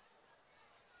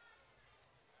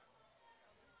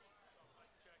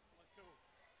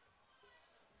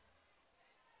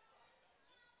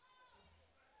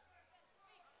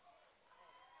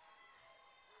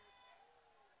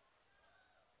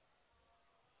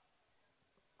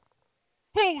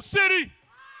 Whose city?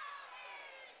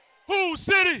 Whose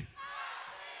city?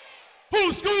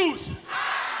 Whose schools?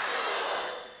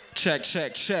 Check,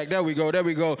 check, check. There we go, there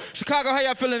we go. Chicago, how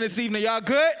y'all feeling this evening? Y'all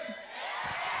good?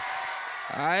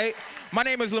 All right. My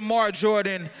name is Lamar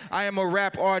Jordan. I am a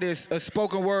rap artist, a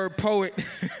spoken word poet,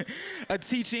 a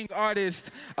teaching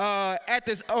artist at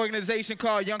this organization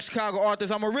called Young Chicago Authors.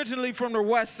 I'm originally from the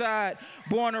West Side,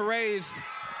 born and raised.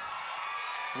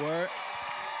 Word.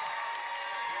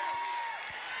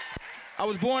 I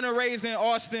was born and raised in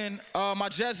Austin. I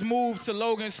just moved to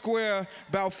Logan Square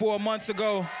about 4 months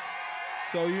ago.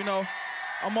 So, you know,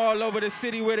 I'm all over the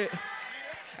city with it.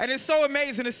 And it's so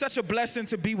amazing. It's such a blessing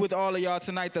to be with all of y'all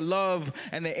tonight. The love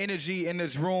and the energy in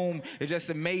this room is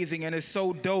just amazing. And it's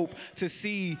so dope to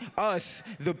see us,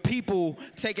 the people,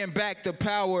 taking back the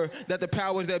power that the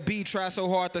powers that be try so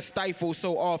hard to stifle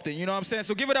so often. You know what I'm saying?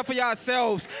 So give it up for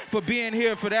yourselves for being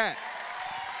here for that.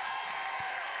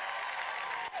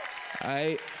 All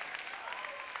right.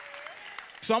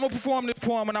 So I'm gonna perform this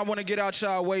poem and I wanna get out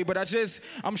y'all way, but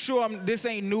I'm sure this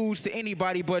ain't news to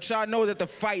anybody, but y'all know that the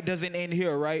fight doesn't end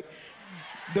here, right?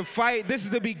 The fight, this is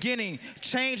the beginning.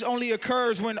 Change only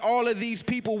occurs when all of these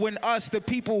people, when us, the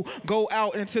people, go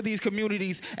out into these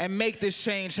communities and make this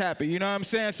change happen, you know what I'm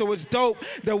saying? So it's dope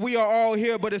that we are all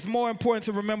here, but it's more important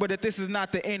to remember that this is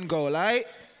not the end goal, all right?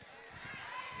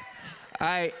 All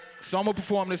right, so I'm gonna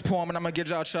perform this poem and I'm gonna get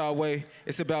y'all way.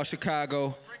 It's about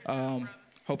Chicago.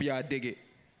 Hope y'all dig it.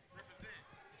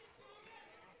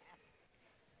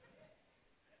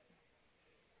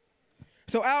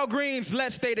 So Al Green's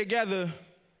Let's Stay Together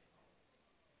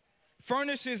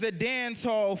furnishes a dance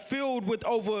hall filled with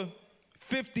over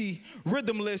 50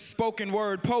 rhythmless spoken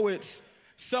word poets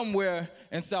somewhere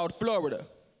in South Florida.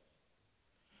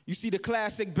 You see, the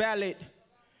classic ballad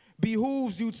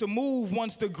behooves you to move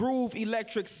once the groove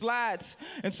electric slides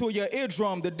into your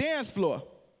eardrum, the dance floor.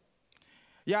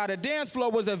 Yeah, the dance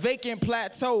floor was a vacant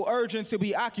plateau urgent to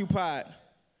be occupied,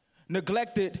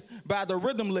 neglected by the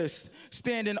rhythmless,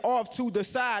 standing off to the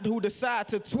side who decide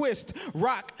to twist,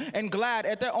 rock, and glide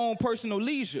at their own personal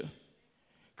leisure,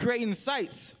 creating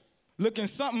sights, looking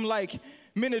something like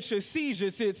miniature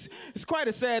seizures. It's quite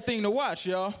a sad thing to watch,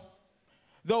 y'all.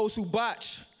 Those who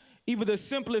botch even the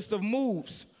simplest of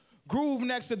moves, groove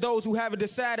next to those who haven't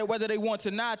decided whether they want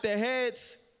to nod their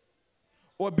heads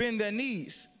or bend their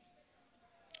knees.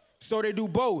 So they do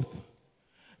both.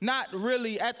 Not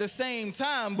really at the same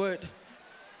time, but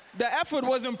the effort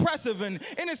was impressive. And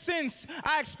in a sense,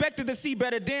 I expected to see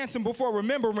better dancing before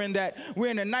remembering that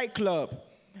we're in a nightclub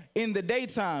in the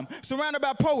daytime, surrounded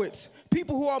by poets,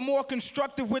 people who are more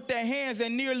constructive with their hands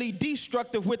and nearly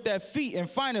destructive with their feet. And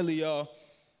finally, y'all,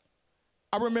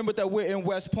 I remembered that we're in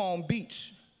West Palm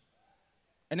Beach.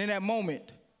 And in that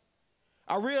moment,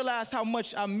 I realized how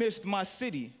much I missed my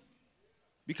city,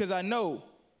 because I know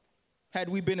had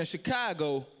we been in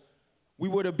Chicago, we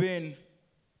would have been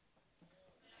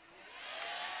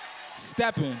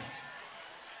stepping.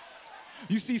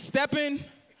 You see, stepping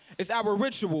is our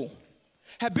ritual.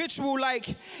 Habitual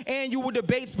like annual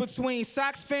debates between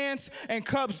Sox fans and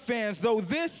Cubs fans, though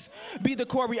this be the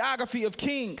choreography of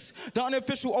kings, the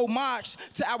unofficial homage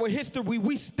to our history.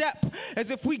 We step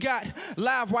as if we got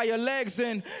live wire legs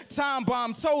and time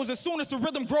bomb toes. As soon as the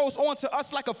rhythm grows onto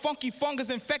us like a funky fungus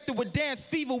infected with dance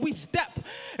fever, we step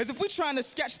as if we're trying to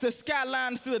sketch the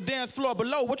skylines to the dance floor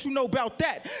below. What you know about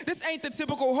that? This ain't the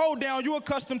typical hold down you're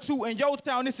accustomed to in your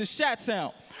town. This is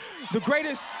Chi-Town. The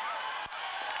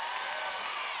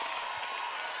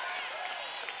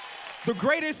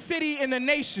greatest city in the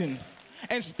nation.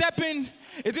 And stepping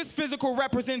is its physical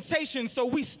representation, so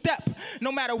we step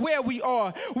no matter where we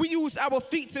are. We use our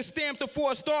feet to stamp the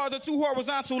 4 stars or 2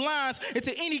 horizontal lines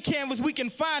into any canvas we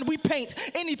can find. We paint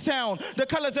any town the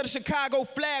colors of the Chicago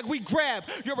flag. We grab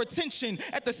your attention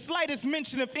at the slightest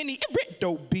mention of any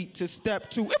dope beat to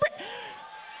step to.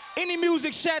 Any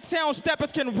music Chi-Town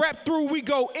steppers can rap through, we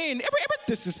go in.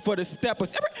 This is for the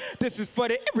steppers. This is for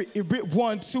the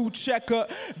 1, 2 checker.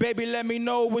 Baby, let me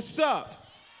know what's up.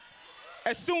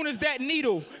 As soon as that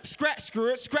needle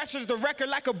scratches the record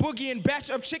like a boogie and batch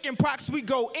of chicken pox, we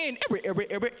go in. Get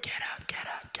out.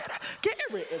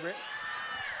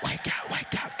 Wake out.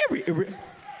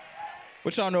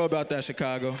 What y'all know about that,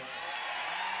 Chicago?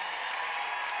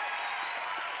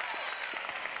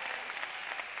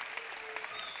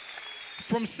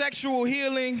 From sexual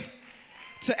healing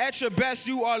to at your best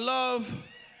you are love,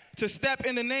 to step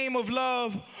in the name of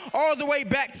love, all the way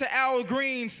back to Al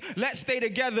Green's Let's Stay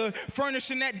Together,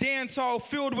 furnishing that dance hall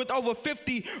filled with over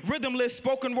 50 rhythmless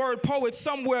spoken word poets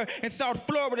somewhere in South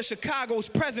Florida. Chicago's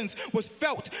presence was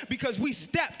felt because we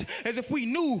stepped as if we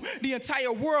knew the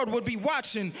entire world would be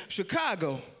watching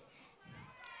Chicago.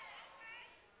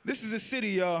 This is a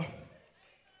city, y'all.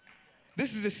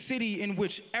 This is a city in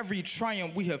which every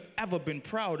triumph we have ever been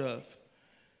proud of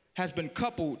has been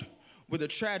coupled with a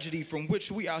tragedy from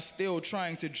which we are still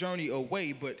trying to journey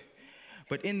away. But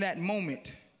in that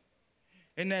moment,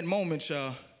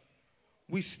 y'all,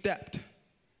 we stepped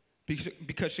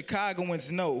because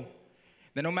Chicagoans know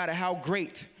that no matter how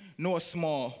great nor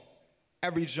small,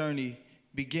 every journey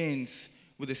begins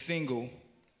with a single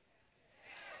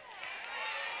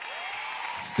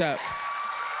step.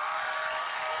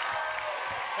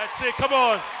 That's it, come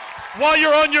on. While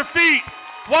you're on your feet,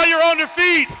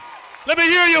 let me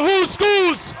hear you. Whose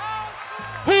schools?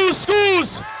 Whose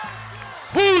schools?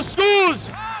 Whose schools?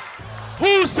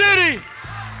 Whose city?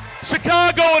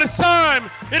 Chicago, it is time.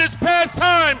 It is past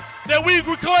time that we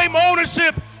reclaim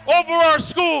ownership over our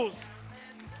schools.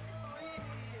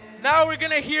 Now we're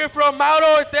gonna hear from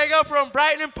Mauro Ortega from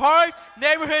Brighton Park,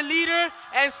 neighborhood leader,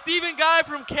 and Stephen Guy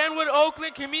from Kenwood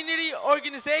Oakland Community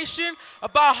Organization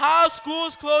about how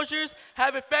schools closures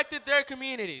have affected their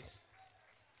communities.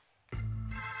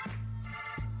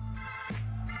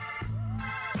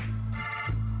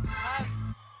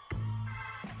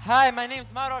 Hi, my name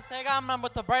is Mauro Ortega. I'm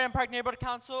with the Brighton Park Neighborhood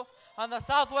Council on the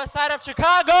southwest side of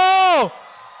Chicago.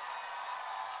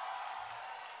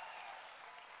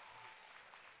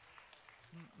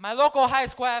 My local high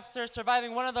school, after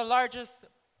surviving one of the largest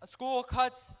school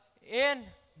cuts in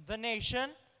the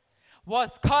nation, was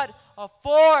cut of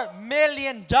 $4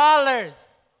 million.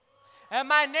 And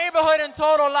my neighborhood in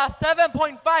total lost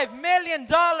 $7.5 million.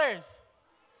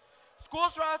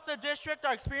 Schools throughout the district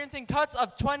are experiencing cuts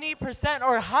of 20%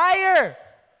 or higher.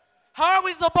 How are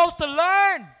we supposed to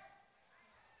learn?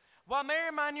 While Mayor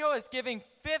Emanuel is giving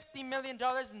 $50 million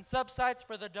in subsidies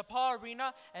for the DePaul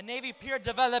Arena and Navy Pier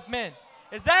development.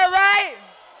 Is that right?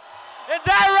 Is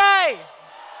that right?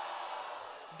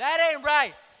 That ain't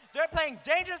right. They're playing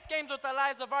dangerous games with the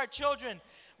lives of our children.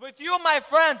 With you, my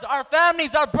friends, our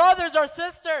families, our brothers, our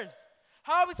sisters.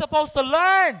 How are we supposed to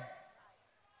learn?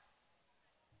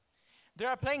 They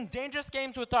are playing dangerous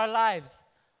games with our lives,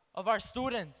 of our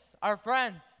students, our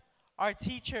friends, our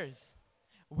teachers.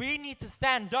 We need to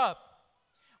stand up.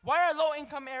 Why are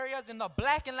low-income areas in the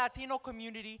Black and Latino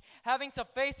community having to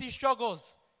face these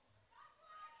struggles?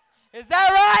 Is that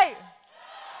right?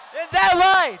 Is that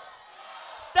right?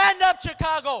 Stand up,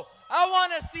 Chicago. I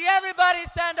want to see everybody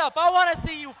stand up. I want to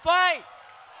see you fight.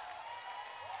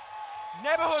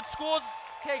 Neighborhood schools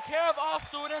take care of all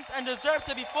students and deserve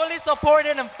to be fully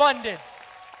supported and funded.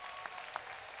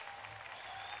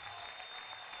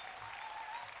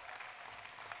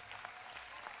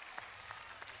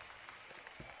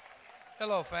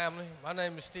 Hello, family. My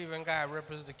name is Stephen Guy. I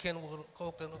represent the Kenwood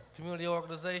Oakland Community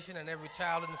Organization and every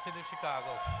child in the city of Chicago.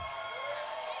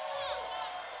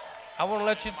 I want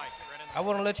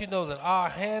to let you know that our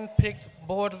hand-picked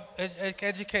Board of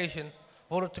Education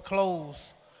voted to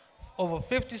close over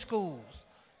 50 schools.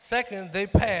 Second, they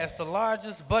passed the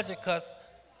largest budget cuts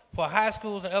for high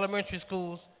schools and elementary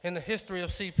schools in the history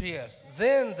of CPS.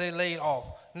 Then they laid off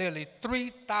nearly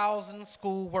 3,000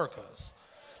 school workers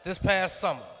this past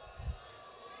summer.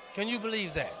 Can you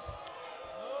believe that?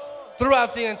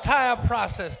 Throughout the entire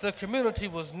process, the community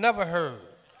was never heard.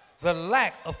 The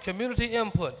lack of community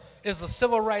input is a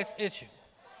civil rights issue.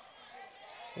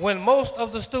 When most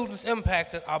of the students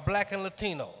impacted are Black and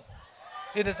Latino,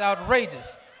 it is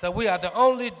outrageous that we are the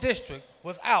only district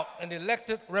without an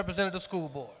elected representative school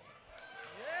board.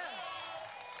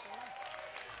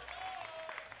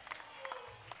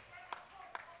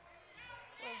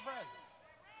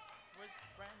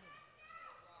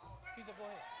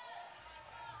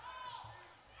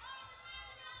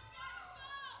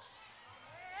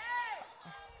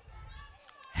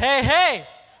 Hey, hey,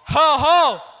 ho,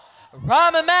 ho,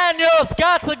 Rahm Emanuel's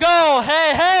got to go.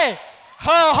 Hey, hey,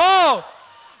 ho, ho,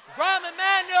 Rahm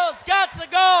Emanuel's got to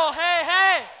go. Hey,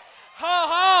 hey, ho,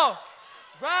 ho,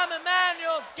 Rahm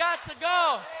Emanuel's got to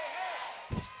go.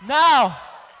 Now,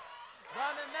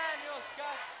 Rahm Emanuel's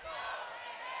got to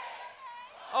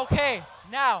go. Okay,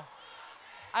 now,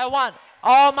 I want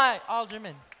all my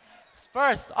aldermen.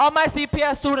 First, all my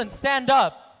CPS students, stand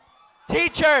up.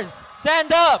 Teachers,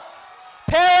 stand up.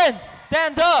 Parents,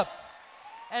 Stand up.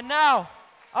 And now,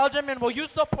 Alderman, will you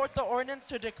support the ordinance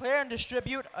to declare and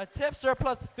distribute a TIF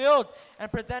surplus filled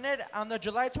and presented on the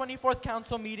July 24th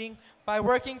council meeting by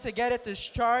working to get it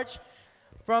discharged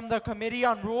from the Committee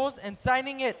on Rules and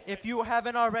signing it if you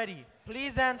haven't already?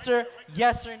 Please answer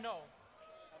yes or no.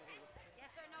 Yes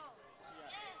or no?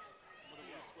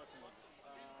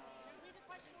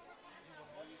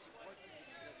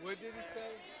 What did he say?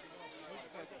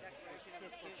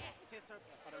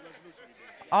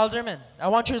 Alderman, I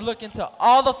want you to look into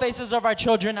all the faces of our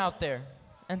children out there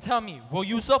and tell me, will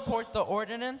you support the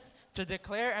ordinance to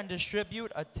declare and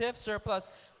distribute a TIF surplus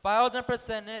filed and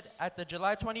presented at the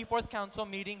July 24th council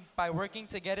meeting by working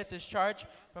to get it discharged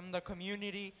from the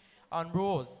Committee on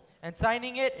Rules and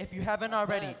signing it if you haven't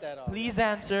already? Please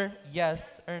answer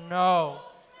yes or no.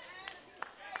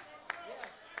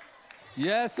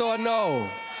 Yes or no?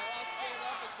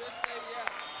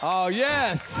 Oh,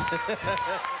 yes.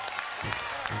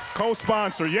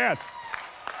 Co-sponsor, yes.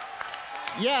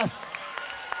 Yes.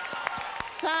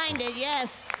 Signed it,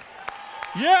 yes.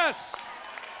 Yes.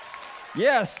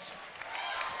 Yes.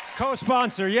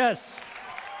 Co-sponsor, yes.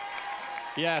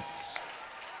 Yes.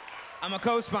 I'm a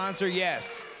co-sponsor,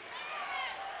 yes.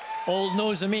 Old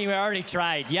news of me, we already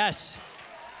tried. Yes.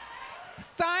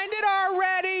 Signed it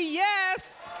already,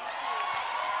 yes.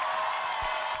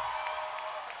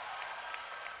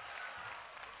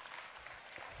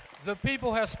 The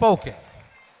people have spoken.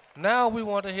 Now we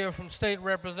want to hear from state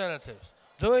representatives.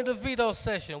 During the veto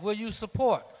session, will you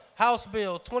support House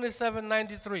Bill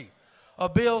 2793, a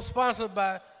bill sponsored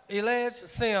by LG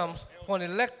Sims for an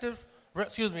elected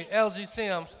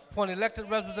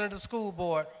representative school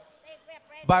board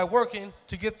by working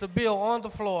to get the bill on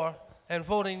the floor and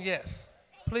voting yes?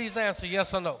 Please answer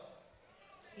yes or no.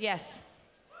 Yes.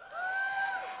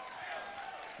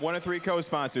 1 of 3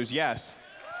 co-sponsors, yes.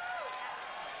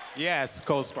 Yes,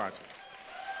 co-sponsor.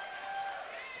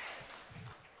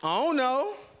 Oh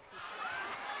no.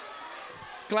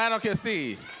 Glad I can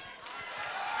see.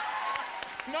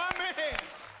 My man.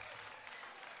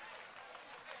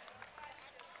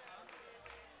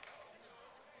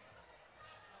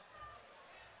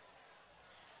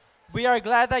 We are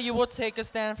glad that you will take a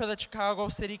stand for the Chicago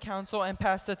City Council and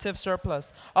pass the TIF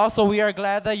surplus. Also, we are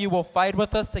glad that you will fight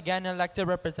with us to get an elected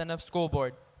representative school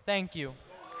board. Thank you.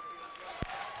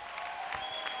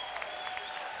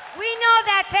 We know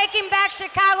that taking back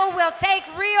Chicago will take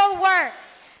real work.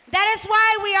 That is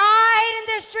why we are hitting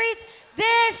the streets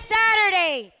this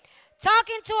Saturday,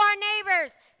 talking to our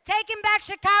neighbors, taking back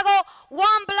Chicago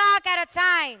one block at a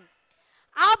time.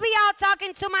 I'll be out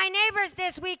talking to my neighbors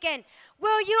this weekend.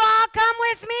 Will you all come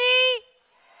with me?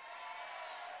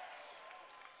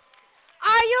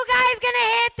 Are you guys gonna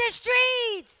hit the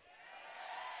streets?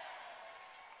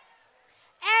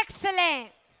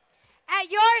 Excellent. At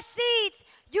your seats,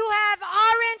 you have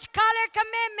orange color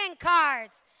commitment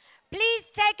cards. Please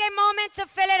take a moment to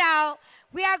fill it out.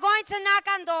 We are going to knock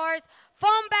on doors,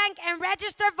 phone bank, and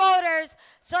register voters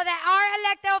so that our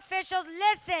elected officials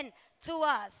listen to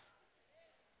us.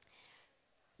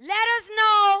 Let us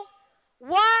know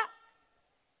what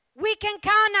we can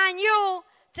count on you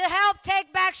to help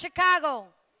take back Chicago.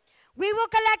 We will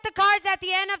collect the cards at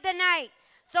the end of the night,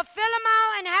 so fill them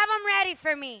out and have them ready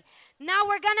for me. Now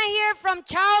we're going to hear from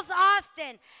Charles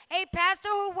Austin, a pastor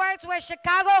who works with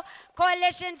Chicago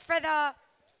Coalition for the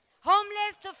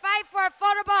Homeless to fight for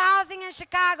affordable housing in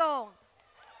Chicago.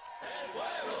 El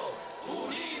pueblo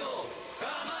unido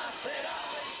jamás será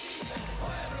vencido. El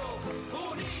pueblo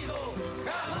unido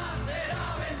jamás será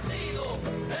vencido.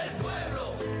 El pueblo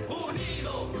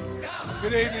unido jamás.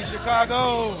 Good evening,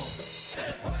 Chicago.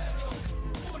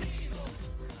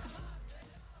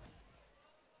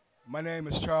 My name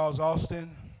is Charles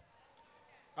Austin.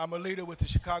 I'm a leader with the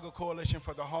Chicago Coalition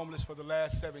for the Homeless for the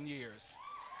last 7 years.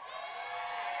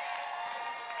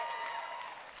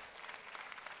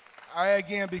 I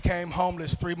again became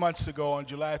homeless 3 months ago on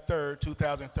July 3rd,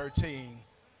 2013,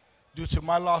 due to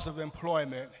my loss of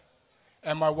employment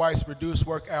and my wife's reduced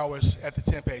work hours at the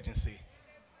temp agency.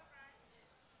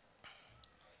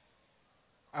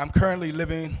 I'm currently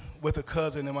living with a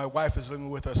cousin and my wife is living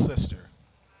with her sister.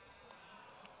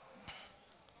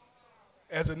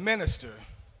 As a minister,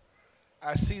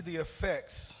 I see the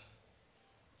effects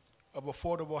of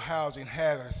affordable housing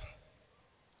has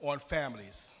on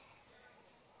families,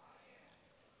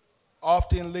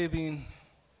 often leaving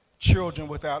children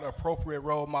without appropriate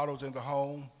role models in the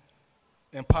home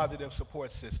and positive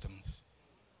support systems,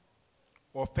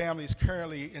 or families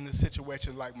currently in a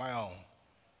situation like my own.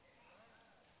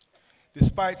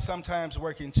 Despite sometimes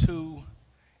working 2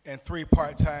 and 3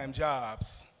 part-time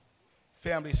jobs,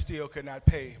 families still could not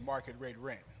pay market rate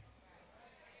rent.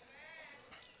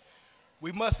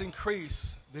 We must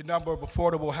increase the number of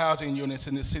affordable housing units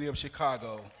in the city of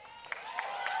Chicago.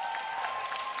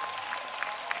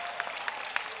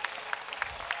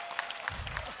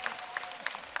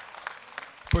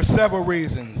 For several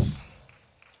reasons: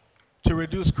 to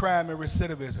reduce crime and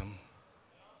recidivism,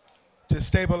 to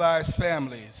stabilize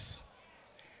families,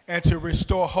 and to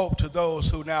restore hope to those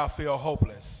who now feel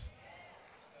hopeless.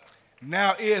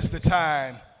 Now is the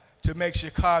time to make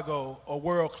Chicago a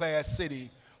world-class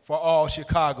city for all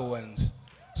Chicagoans.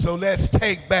 So let's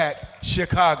take back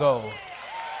Chicago.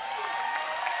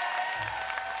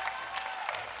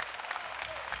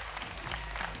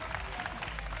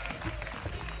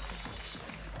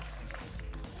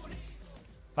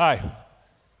 Hi,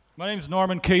 my name is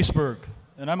Norman Caseberg,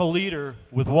 and I'm a leader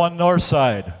with One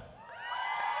Northside.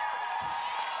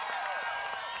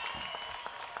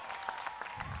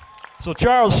 So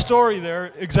Charles' story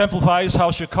there exemplifies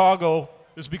how Chicago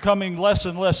is becoming less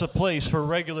and less a place for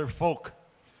regular folk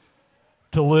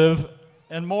to live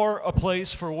and more a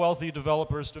place for wealthy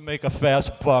developers to make a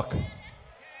fast buck.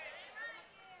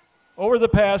 Over the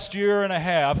past year and a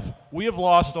half, we have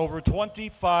lost over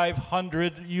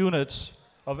 2,500 units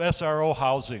of SRO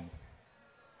housing.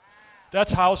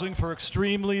 That's housing for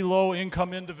extremely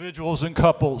low-income individuals and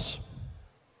couples.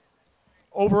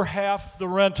 Over half the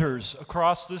renters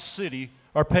across this city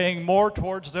are paying more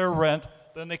towards their rent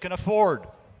than they can afford.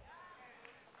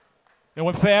 And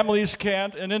when families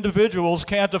can't and individuals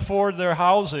can't afford their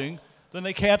housing, then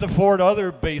they can't afford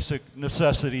other basic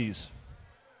necessities.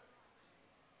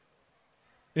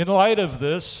 In light of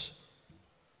this,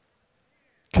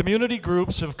 community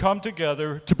groups have come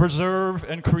together to preserve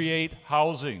and create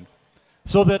housing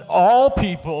so that all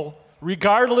people,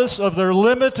 regardless of their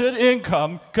limited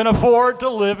income, can afford to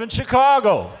live in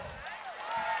Chicago.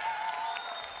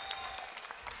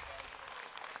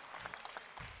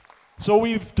 So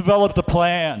we've developed a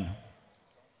plan.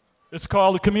 It's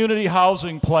called the Community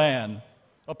Housing Plan,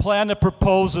 a plan that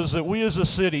proposes that we as a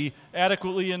city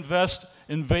adequately invest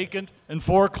in vacant and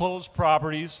foreclosed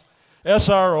properties,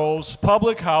 SROs,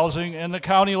 public housing, and the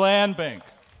county land bank.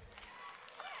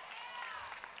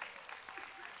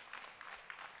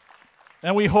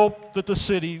 And we hope that the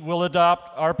city will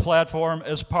adopt our platform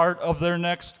as part of their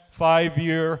next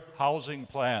 5-year housing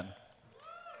plan.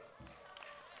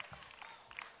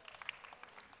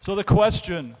 So the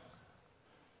question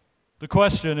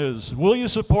is, will you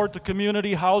support the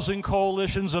Community Housing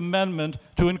Coalition's amendment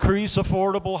to increase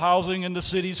affordable housing in the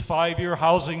city's 5-year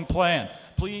housing plan?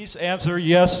 Please answer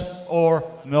yes or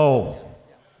no.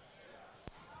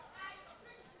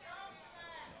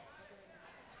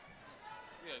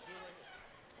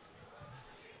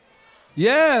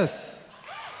 Yes.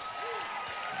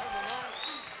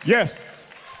 Yes.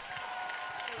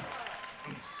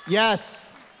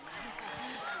 Yes.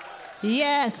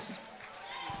 Yes.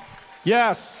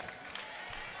 Yes.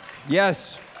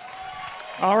 Yes.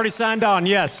 Already signed on,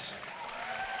 yes.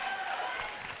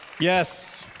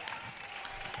 Yes.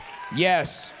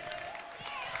 Yes.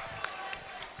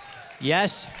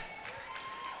 Yes.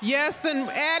 Yes, and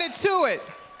add it to it.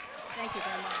 Thank you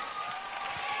very much.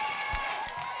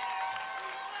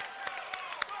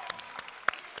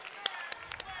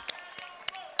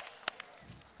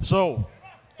 So,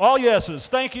 all yeses.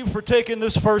 Thank you for taking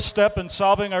this first step in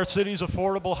solving our city's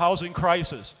affordable housing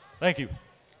crisis. Thank you.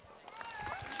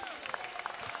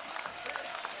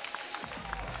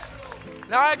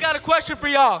 Now I got a question for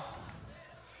y'all.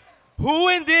 Who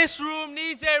in this room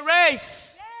needs a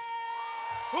raise?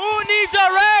 Who needs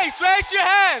a raise? Raise your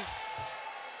hand.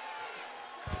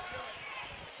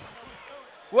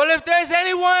 Well, if there's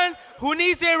anyone who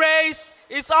needs a raise,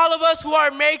 it's all of us who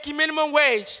are making minimum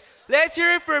wage. Let's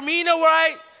hear it from Mina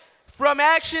White from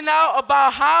Action Now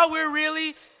about how we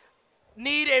really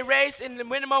need a raise in the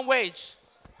minimum wage.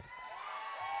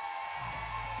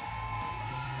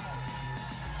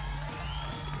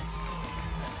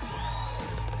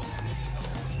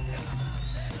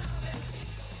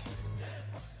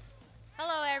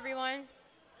 Hello, everyone.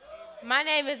 My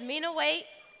name is Mina Waite,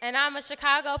 and I'm a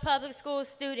Chicago Public Schools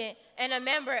student and a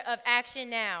member of Action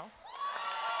Now.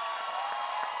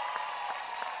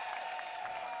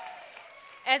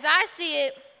 As I see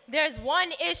it, there's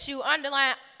one issue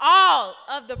underlying all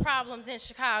of the problems in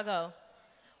Chicago.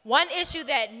 One issue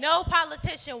that no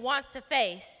politician wants to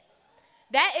face.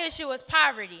 That issue is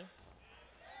poverty.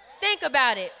 Think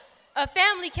about it. A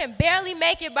family can barely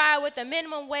make it by with a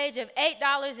minimum wage of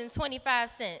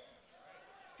 $8.25.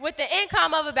 With the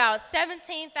income of about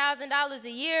 $17,000 a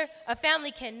year, a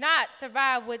family cannot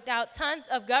survive without tons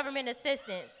of government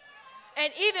assistance.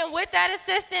 And even with that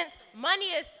assistance, money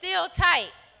is still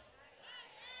tight.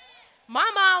 My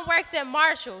mom works at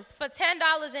Marshall's for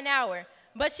 $10 an hour,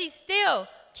 but she still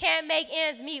can't make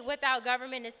ends meet without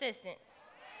government assistance.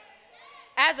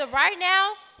 As of right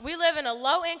now, we live in a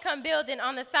low-income building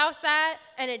on the south side,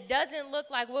 and it doesn't look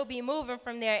like we'll be moving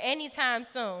from there anytime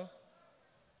soon.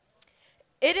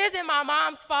 It isn't my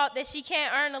mom's fault that she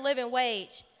can't earn a living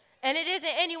wage, and it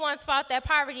isn't anyone's fault that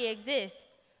poverty exists.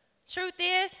 Truth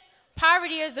is,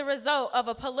 poverty is the result of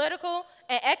a political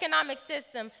and economic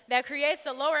system that creates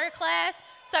a lower class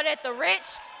so that the rich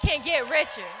can get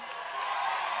richer.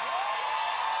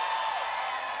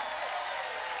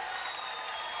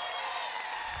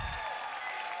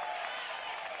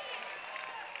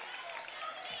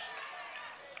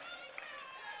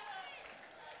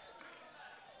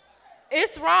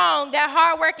 It's wrong that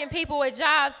hardworking people with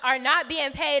jobs are not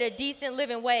being paid a decent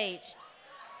living wage.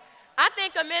 I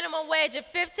think a minimum wage of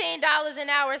 $15 an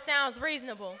hour sounds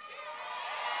reasonable.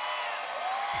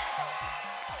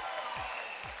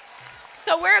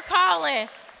 So we're calling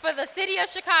for the city of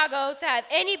Chicago to have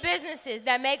any businesses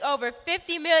that make over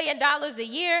 $50 million a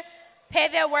year pay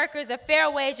their workers a fair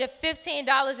wage of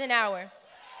 $15 an hour.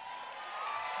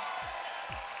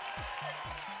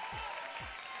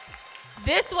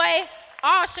 This way,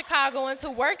 all Chicagoans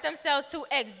who work themselves to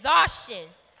exhaustion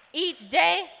each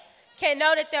day can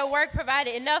know that their work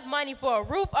provided enough money for a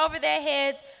roof over their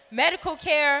heads, medical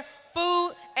care,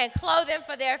 food, and clothing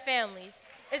for their families.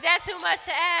 Is that too much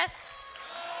to ask?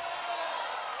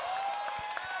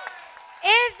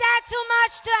 Is that too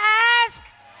much to ask?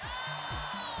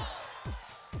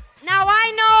 Now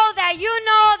I know that you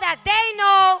know that they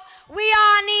know we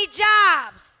all need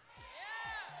jobs.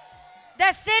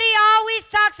 The city always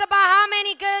talks about how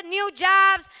many good new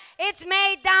jobs it's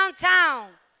made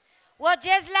downtown. Well,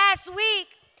 just last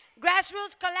week,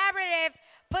 Grassroots Collaborative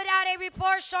put out a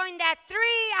report showing that 3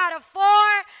 out of 4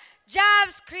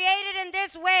 jobs created in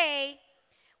this way,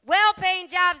 well-paying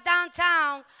jobs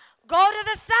downtown, go to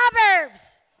the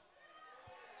suburbs.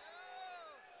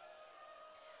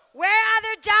 Where are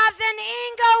there jobs in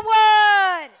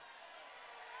Inglewood?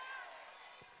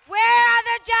 Where are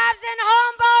there jobs in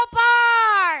Humboldt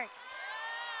Park?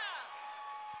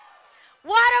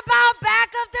 What about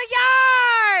back of the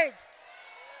yards?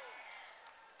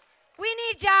 We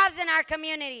need jobs in our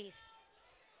communities.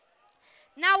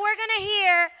 Now we're going to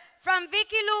hear from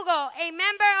Vicky Lugo, a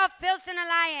member of Pilsen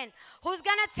Alliance, who's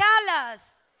going to tell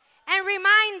us and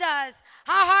remind us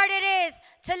how hard it is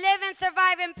to live and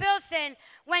survive in Pilsen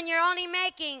when you're only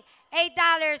making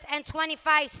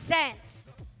 $8.25.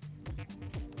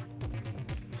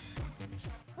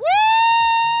 Woo!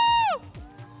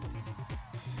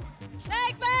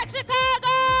 Take back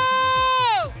Chicago!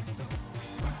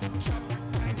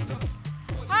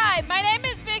 Hi, my name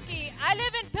is Vicky. I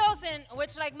live in Pilsen,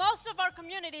 which, like most of our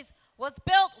communities, was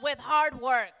built with hard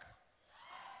work.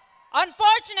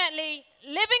 Unfortunately,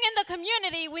 living in the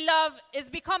community we love is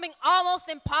becoming almost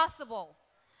impossible.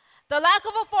 The lack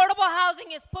of affordable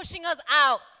housing is pushing us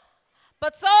out.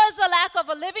 But so is the lack of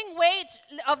living wage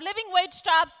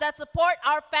jobs that support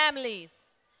our families.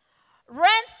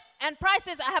 Rents and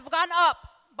prices have gone up,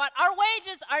 but our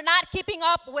wages are not keeping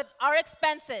up with our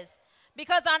expenses.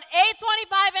 Because on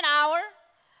 $8.25 an hour,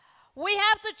 we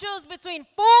have to choose between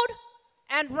food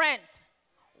and rent.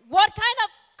 What kind of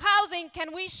housing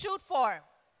can we shoot for?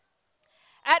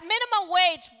 At minimum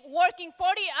wage, working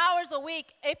 40 hours a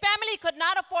week, a family could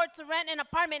not afford to rent an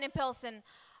apartment in Pilsen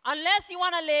unless you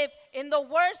want to live in the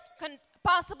worst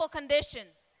possible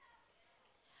conditions.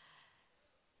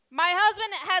 My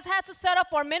husband has had to settle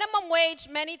for minimum wage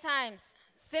many times.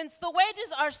 Since the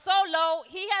wages are so low,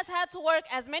 he has had to work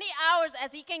as many hours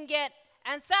as he can get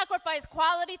and sacrifice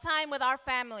quality time with our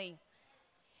family.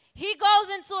 He goes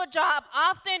into a job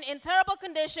often in terrible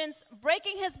conditions,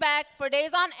 breaking his back for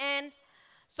days on end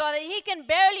so that he can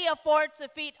barely afford to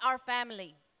feed our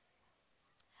family.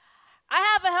 I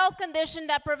have a health condition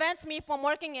that prevents me from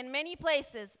working in many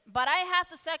places, but I have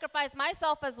to sacrifice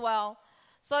myself as well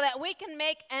so that we can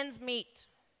make ends meet.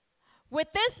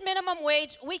 With this minimum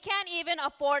wage, we can't even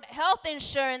afford health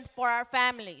insurance for our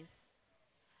families.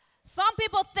 Some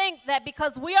people think that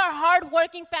because we are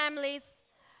hardworking families,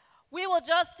 we will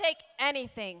just take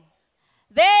anything.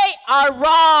 They are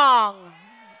wrong.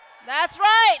 That's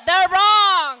right, they're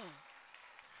wrong.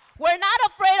 We're not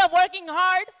afraid of working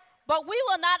hard, but we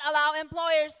will not allow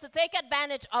employers to take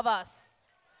advantage of us.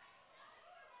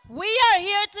 We are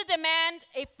here to demand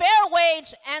a fair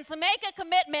wage and to make a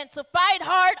commitment to fight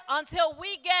hard until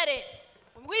we get it.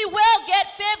 We will get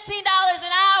 $15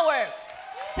 an hour.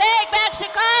 Take back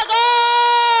Chicago!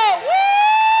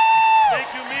 Woo!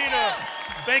 Thank you, Mina.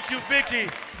 Thank you, Vicky.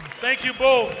 Thank you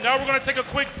both. Now we're going to take a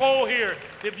quick poll here.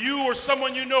 If you or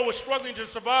someone you know is struggling to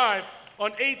survive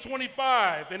on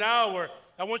 $8.25 an hour,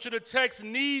 I want you to text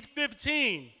NEED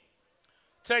 15.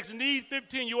 Text NEED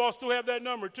 15. You all still have that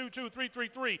number,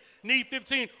 22333, NEED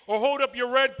 15, or hold up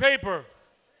your red paper.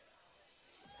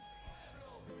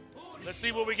 Let's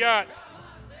see what we got.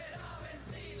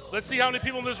 Let's see how many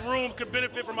people in this room could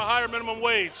benefit from a higher minimum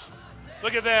wage.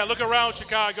 Look at that. Look around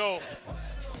Chicago.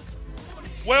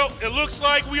 Well, it looks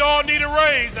like we all need a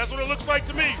raise. That's what it looks like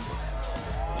to me.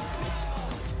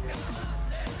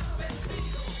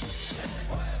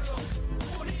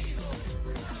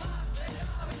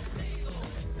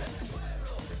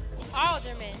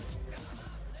 Alderman,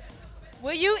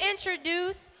 will you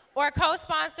introduce or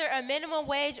co-sponsor a minimum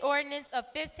wage ordinance of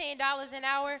 $15 an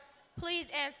hour? Please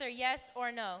answer yes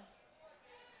or no.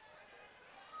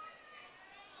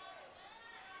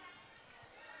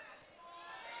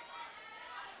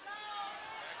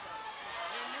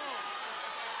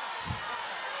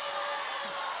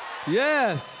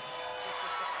 Yes.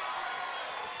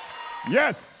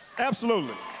 Yes,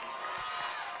 absolutely.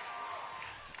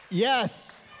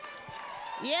 Yes.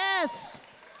 Yes.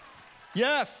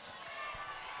 Yes.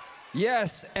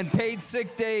 Yes, and paid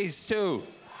sick days too.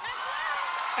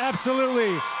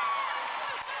 Absolutely.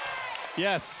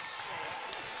 Yes.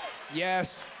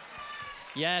 Yes.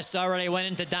 Yes, already went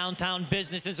into downtown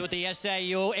businesses with the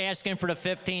SAU asking for the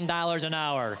 $15 an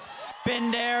hour.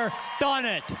 Been there, done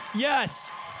it. Yes.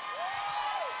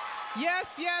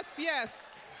 Yes, yes,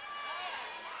 yes.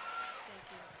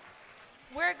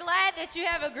 We're glad that you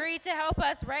have agreed to help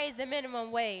us raise the minimum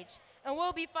wage, and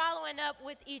we'll be following up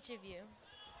with each of you.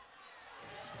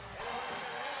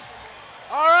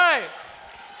 All right.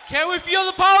 Can we feel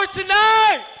the power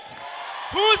tonight?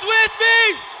 Who's with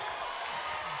me?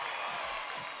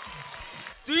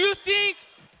 Do you think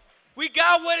we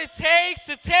got what it takes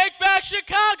to take back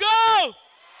Chicago?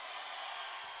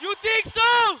 You think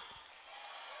so?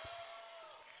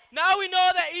 Now we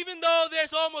know that even though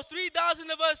there's almost 3,000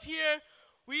 of us here,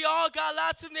 we all got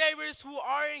lots of neighbors who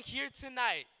aren't here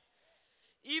tonight.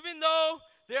 Even though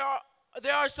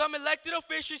there are some elected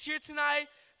officials here tonight,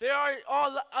 there are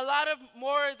a lot of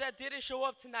more that didn't show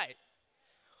up tonight.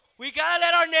 We gotta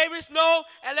let our neighbors know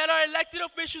and let our elected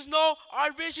officials know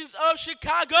our visions of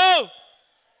Chicago.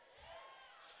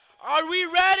 Are we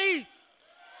ready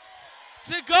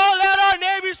to go let our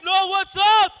neighbors know what's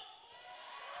up?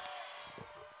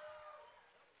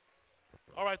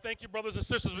 All right, thank you, brothers and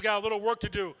sisters. We got a little work to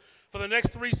do. For the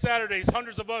next 3 Saturdays,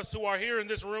 hundreds of us who are here in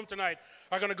this room tonight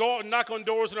are going to go out and knock on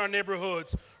doors in our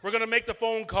neighborhoods. We're going to make the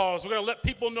phone calls. We're going to let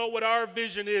people know what our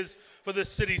vision is for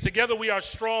this city. Together we are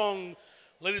strong,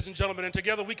 ladies and gentlemen, and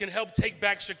together we can help take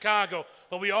back Chicago.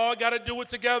 But we all got to do it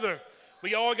together.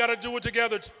 We all got to do it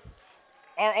together.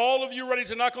 Are all of you ready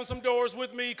to knock on some doors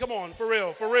with me? Come on, for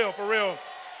real, for real, for real.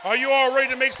 Are you all ready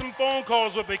to make some phone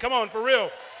calls with me? Come on, for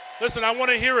real. Listen, I want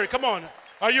to hear it. Come on.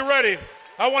 Are you ready?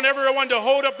 I want everyone to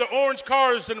hold up the orange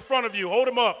cards in front of you. Hold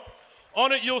them up.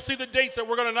 On it, you'll see the dates that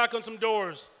we're going to knock on some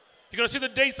doors. You're going to see the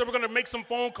dates that we're going to make some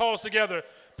phone calls together.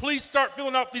 Please start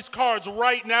filling out these cards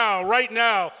right now, right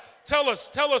now. Tell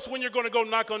us when you're going to go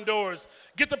knock on doors.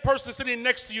 Get the person sitting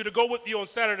next to you to go with you on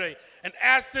Saturday and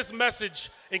ask this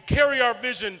message and carry our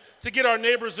vision to get our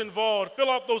neighbors involved. Fill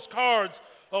out those cards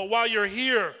while you're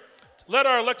here. Let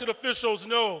our elected officials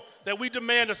know that we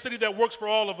demand a city that works for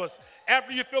all of us.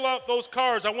 After you fill out those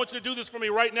cards, I want you to do this for me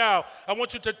right now. I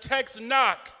want you to text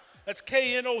KNOCK. That's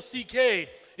K-N-O-C-K.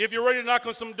 If you're ready to knock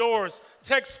on some doors.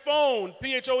 Text phone,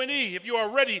 P-H-O-N-E, if you are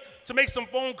ready to make some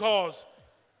phone calls.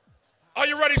 Are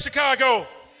you ready, Chicago?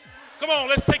 Come on,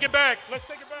 let's take it back. Let's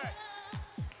take it back.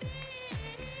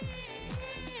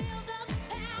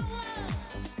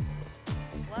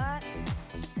 What?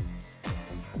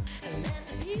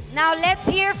 Now let's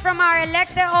hear from our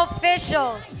elected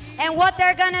officials and what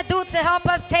they're gonna do to help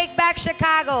us take back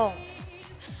Chicago.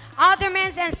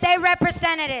 Aldermen and state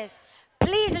representatives,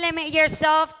 please limit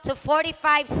yourself to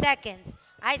 45 seconds.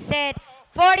 I said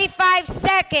 45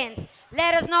 seconds.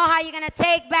 Let us know how you're gonna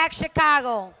take back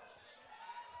Chicago.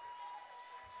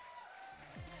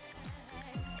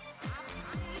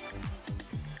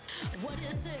 What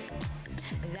is it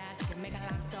that can make a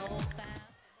life so fine?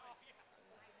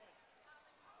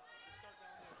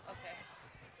 Okay.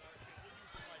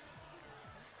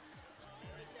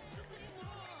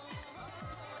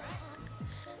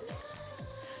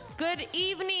 Good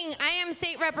evening. I am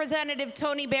State Representative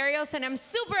Tony Barrios, and I'm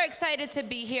super excited to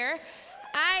be here.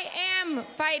 I am am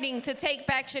fighting to take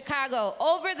back Chicago.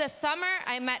 Over the summer,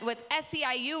 I met with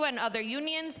SEIU and other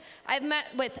unions. I've met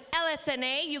with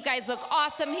LSNA, you guys look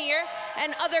awesome here,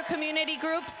 and other community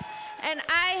groups. And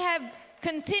I have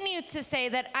continued to say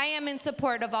that I am in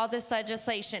support of all this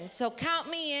legislation. So count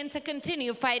me in to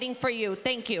continue fighting for you.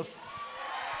 Thank you.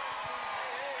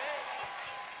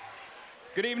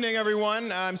 Good evening, everyone.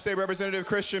 I'm State Representative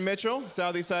Christian Mitchell,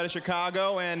 southeast side of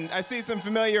Chicago, and I see some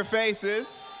familiar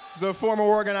faces. As a former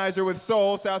organizer with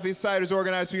Soul, Southeast Siders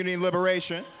Organized for Unity and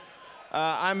Liberation.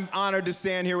 I'm honored to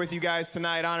stand here with you guys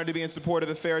tonight, honored to be in support of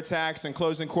the fair tax and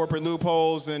closing corporate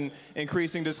loopholes and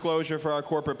increasing disclosure for our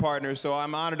corporate partners. So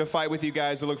I'm honored to fight with you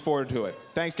guys. I look forward to it.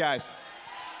 Thanks, guys.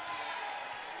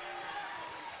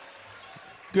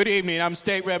 Good evening. I'm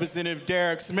State Representative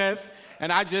Derek Smith,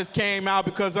 and I just came out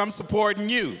because I'm supporting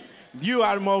you. You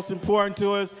are the most important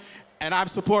to us, and I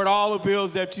support all the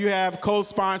bills that you have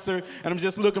co-sponsored, and I'm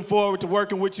just looking forward to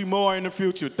working with you more in the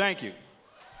future. Thank you.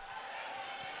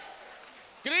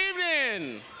 Good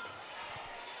evening.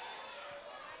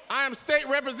 I am State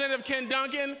Representative Ken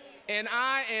Duncan, and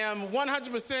I am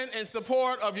 100% in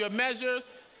support of your measures.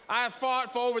 I have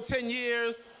fought for over 10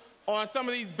 years on some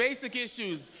of these basic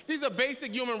issues. These are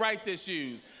basic human rights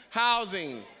issues: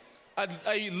 housing,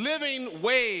 a living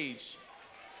wage,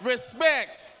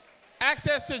 respect,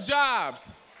 access to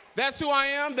jobs. That's who I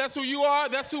am, that's who you are,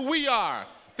 that's who we are.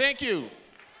 Thank you.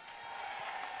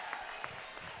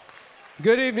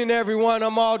 Good evening, everyone.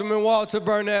 I'm Alderman Walter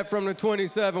Burnett from the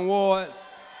 27th Ward.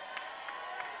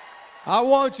 I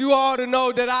want you all to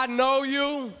know that I know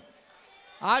you.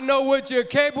 I know what you're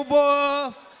capable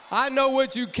of. I know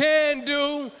what you can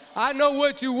do. I know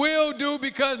what you will do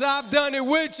because I've done it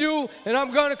with you, and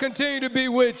I'm going to continue to be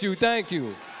with you. Thank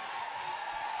you.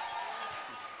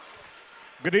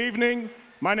 Good evening.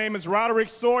 My name is Roderick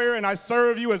Sawyer, and I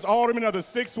serve you as Alderman of the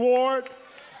 6th Ward.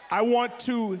 I want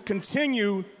to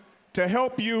continue to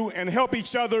help you and help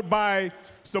each other by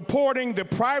supporting the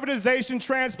privatization,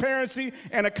 transparency,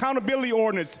 and accountability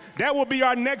ordinance. That will be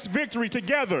our next victory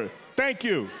together. Thank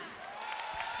you.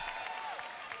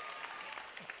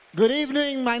 Good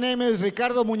evening. My name is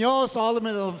Ricardo Munoz,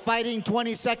 Alderman of the Fighting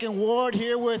 22nd Ward,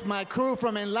 here with my crew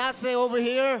from Enlace over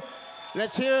here.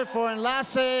 Let's hear it for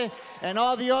Enlace and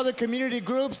all the other community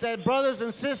groups, that brothers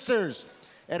and sisters,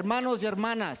 hermanos y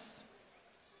hermanas.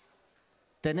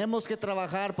 Tenemos que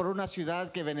trabajar por una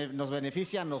ciudad que nos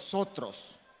beneficia a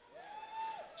nosotros.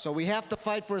 So we have to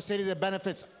fight for a city that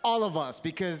benefits all of us,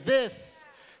 because this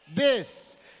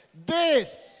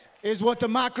is what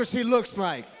democracy looks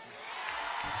like.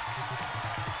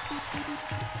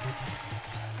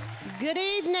 Good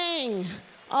evening.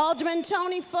 Alderman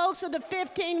Tony Folks of the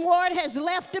 15th Ward has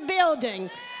left the building.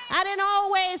 I didn't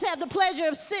always have the pleasure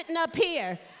of sitting up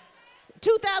here.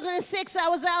 2006, I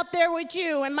was out there with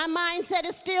you, and my mindset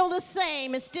is still the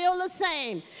same. It's still the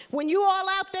same. When you all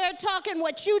out there talking,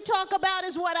 what you talk about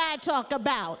is what I talk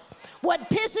about. What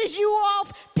pisses you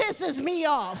off pisses me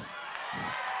off.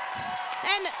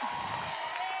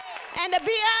 And to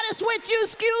be honest with you,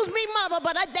 excuse me, mama,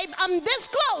 but I'm this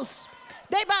close.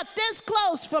 They about this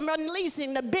close from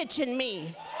unleashing the bitch in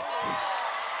me.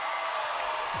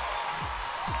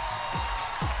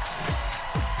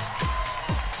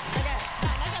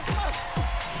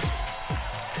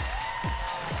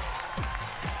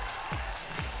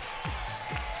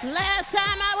 Last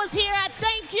time I was here, I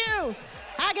thank you.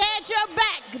 I got your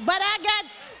back, but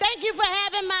thank you for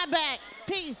having my back.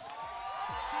 Peace.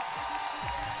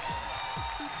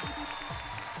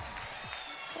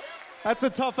 That's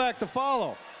a tough act to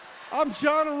follow. I'm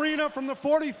John Arena from the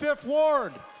 45th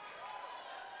Ward.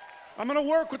 I'm going to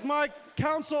work with my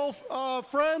council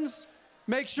friends,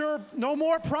 make sure no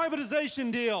more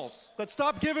privatization deals. Let's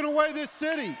stop giving away this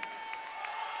city.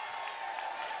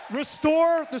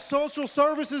 Restore the social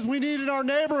services we need in our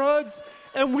neighborhoods,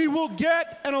 and we will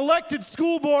get an elected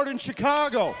school board in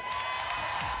Chicago.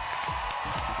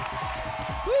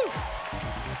 Woo!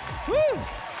 Woo!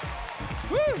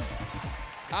 Woo!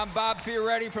 I'm Bob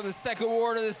Fioretti from the 2nd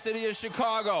Ward of the City of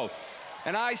Chicago.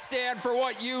 And I stand for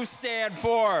what you stand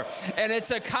for, and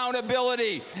it's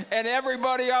accountability. And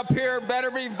everybody up here better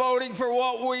be voting for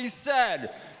what we said,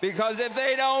 because if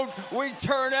they don't, we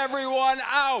turn everyone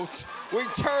out. We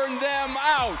turn them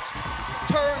out.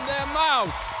 Turn them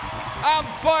out. I'm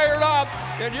fired up,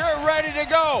 and you're ready to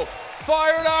go.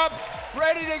 Fired up,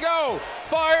 ready to go.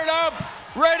 Fired up,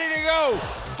 ready to go.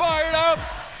 Fired up,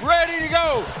 ready to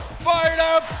go. Fired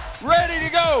up, ready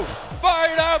to go.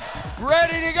 fired up,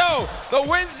 ready to go. The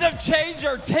winds of change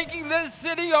are taking this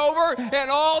city over in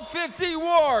all 50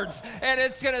 wards. And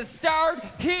it's going to start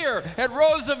here at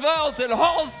Roosevelt and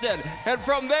Halston. And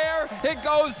from there, it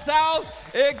goes south,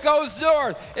 it goes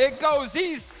north, it goes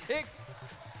east.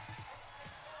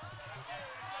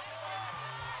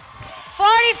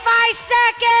 45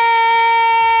 seconds!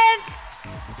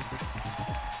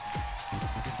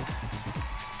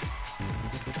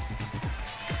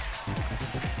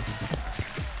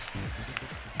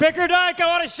 Bickerdike, I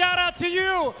want to shout out to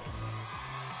you.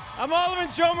 I'm Alderman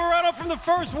Joe Moretto from the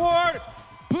 1st Ward.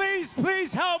 Please,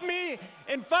 please help me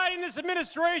in fighting this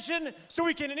administration so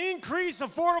we can increase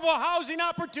affordable housing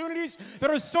opportunities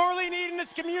that are sorely needed in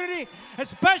this community,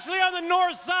 especially on the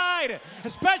north side.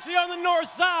 Especially on the north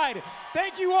side.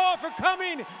 Thank you all for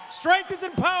coming. Strength is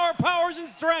in power, power is in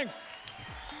strength.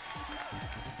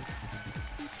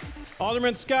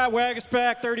 Alderman Scott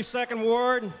Wagaspack, 32nd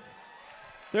Ward.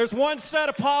 There's one set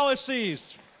of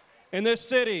policies in this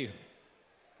city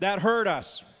that hurt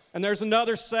us, and there's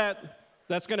another set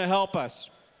that's going to help us.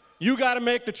 You got to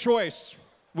make the choice.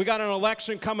 We got an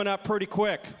election coming up pretty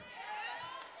quick.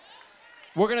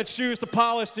 We're going to choose the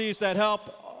policies that help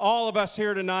all of us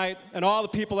here tonight and all the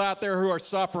people out there who are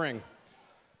suffering.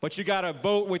 But you got to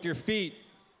vote with your feet.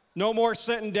 No more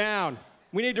sitting down.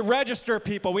 We need to register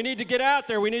people. We need to get out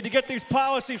there. We need to get these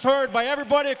policies heard by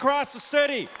everybody across the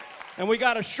city. And we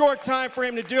got a short time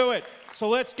frame to do it. So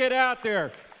let's get out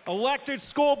there. Elected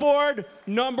school board,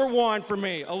 #1 for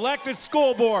me. Elected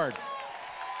school board.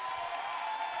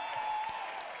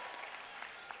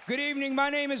 Good evening, my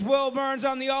name is Will Burns.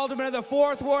 I'm the Alderman of the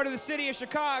 4th Ward of the City of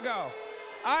Chicago.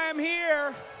 I am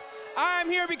here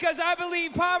because I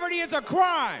believe poverty is a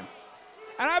crime.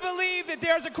 And I believe that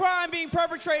there's a crime being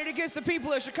perpetrated against the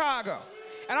people of Chicago.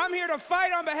 And I'm here to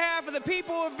fight on behalf of the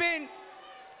people who have been,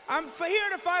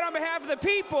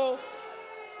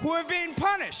 who have been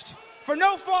punished for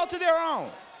no fault of their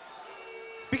own.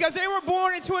 Because they were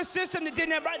born into a system that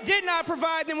did not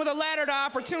provide them with a ladder to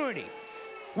opportunity.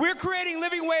 We're creating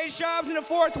living wage jobs in the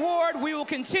 4th Ward. We will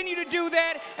continue to do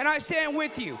that, and I stand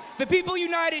with you. The people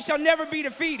united shall never be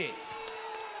defeated.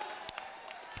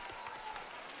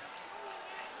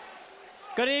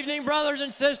 Good evening, brothers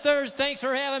and sisters. Thanks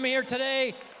for having me here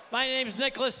today. My name is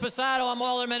Nicholas Posado. I'm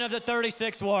Alderman of the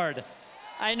 36th Ward.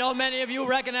 I know many of you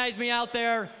recognize me out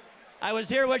there. I was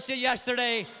here with you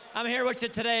yesterday, I'm here with you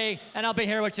today, and I'll be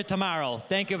here with you tomorrow.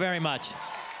 Thank you very much.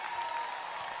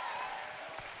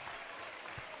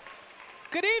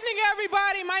 Good evening,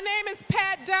 everybody. My name is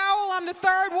Pat Dowell. I'm the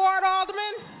 3rd Ward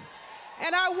Alderman.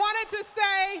 And I wanted to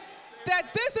say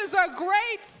that this is a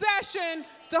great session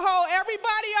to hold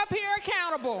everybody up here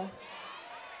accountable.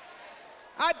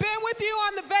 I've been with you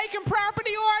on the vacant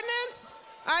property ordinance.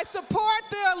 I support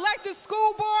the elected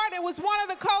school board. It was one of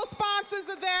the co-sponsors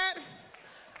of that.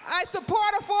 I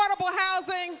support affordable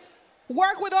housing,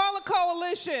 work with all the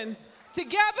coalitions.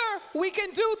 Together, we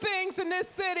can do things in this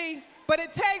city, but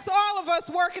it takes all of us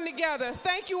working together.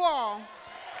 Thank you all.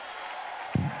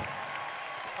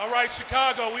 All right,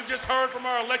 Chicago, we've just heard from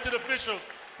our elected officials.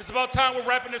 It's about time we're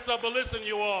wrapping this up, but listen,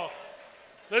 you all.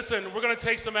 Listen, we're going to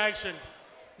take some action.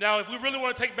 Now, if we really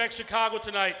want to take back Chicago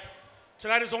tonight,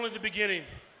 tonight is only the beginning.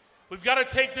 We've got to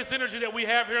take this energy that we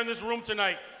have here in this room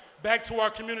tonight back to our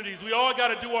communities. We all got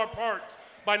to do our part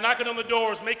by knocking on the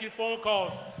doors, making phone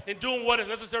calls, and doing what is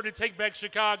necessary to take back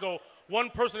Chicago,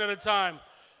 one person at a time.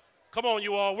 Come on,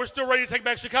 you all. We're still ready to take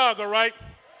back Chicago, right?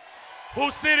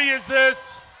 Whose city is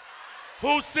this?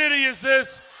 Whose city is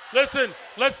this? Listen,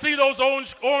 let's see those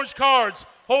orange cards.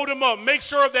 Hold them up. Make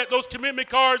sure that those commitment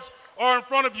cards are in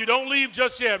front of you. Don't leave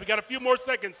just yet. We got a few more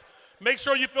seconds. Make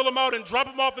sure you fill them out and drop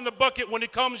them off in the bucket when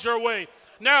it comes your way.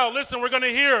 Now, listen, we're going to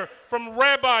hear from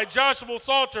Rabbi Joshua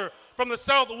Salter from the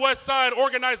Southwest Side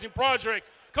Organizing Project.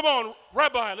 Come on,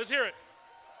 Rabbi, let's hear it.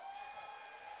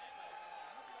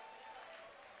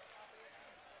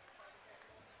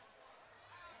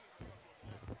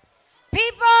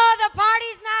 People, the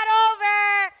party's not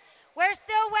over. We're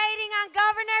still waiting on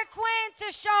Governor Quinn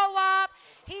to show up.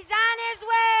 He's on his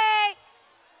way.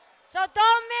 So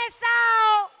don't miss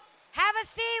out. Have a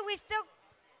seat. We still...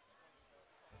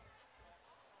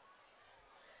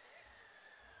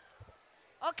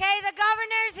 Okay, the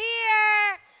governor's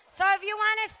here. So if you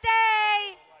want to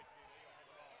stay...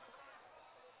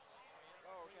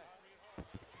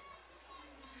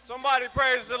 Somebody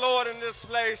praise the Lord in this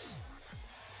place.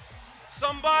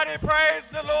 Somebody praise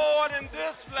the Lord in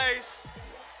this place.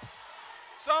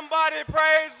 Somebody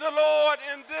praise the Lord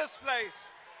in this place.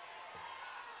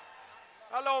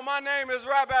 Hello, my name is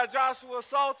Rabbi Joshua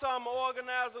Salter. I'm an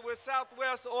organizer with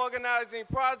Southwest Organizing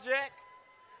Project.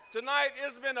 Tonight,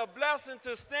 it's been a blessing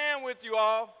to stand with you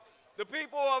all, the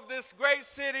people of this great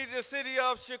city, the city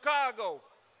of Chicago.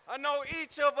 I know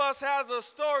each of us has a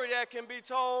story that can be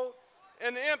told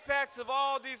and the impacts of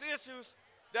all these issues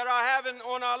that are having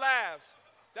on our lives.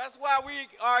 That's why we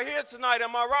are here tonight,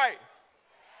 am I right?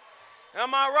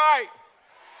 Am I right?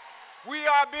 We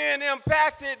are being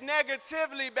impacted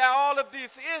negatively by all of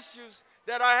these issues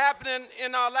that are happening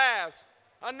in our lives.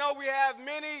 I know we have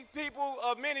many people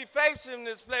of many faiths in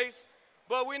this place,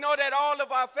 but we know that all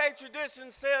of our faith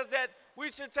tradition says that we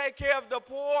should take care of the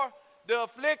poor, the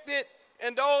afflicted,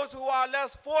 and those who are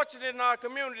less fortunate in our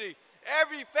community.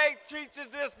 Every faith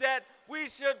teaches us that we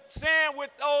should stand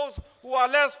with those who are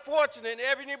less fortunate.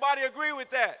 Everybody agree with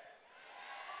that?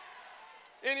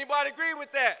 Anybody agree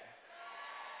with that?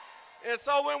 And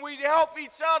so when we help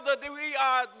each other, we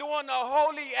are doing a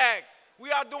holy act. We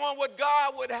are doing what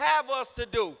God would have us to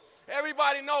do.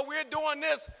 Everybody know we're doing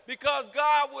this because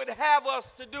God would have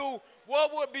us to do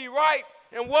what would be right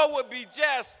and what would be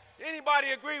just. Anybody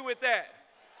agree with that?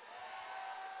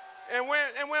 And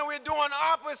when we're doing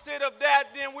opposite of that,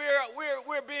 then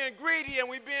we're being greedy and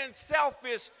we're being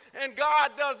selfish. And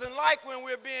God doesn't like when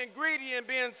we're being greedy and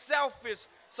being selfish.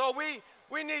 So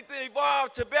we need to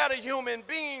evolve to better human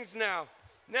beings now.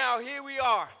 Now, here we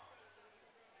are.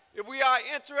 If we are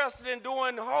interested in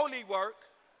doing holy work,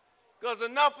 because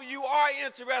enough of you are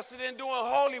interested in doing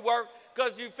holy work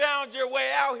because you found your way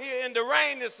out here in the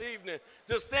rain this evening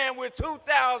to stand with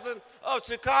 2,000 of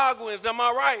Chicagoans. Am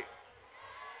I right?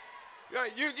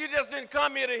 You just didn't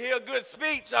come here to hear a good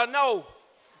speech, I know.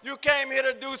 You came here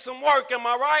to do some work, am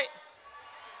I right?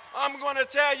 I'm going to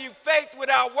tell you, faith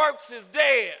without works is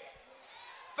dead.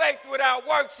 Faith without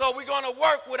works, so we're going to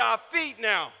work with our feet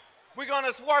now. We're going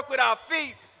to work with our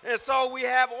feet, and so we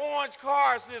have orange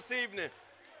cards this evening.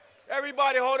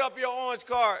 Everybody hold up your orange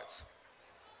cards.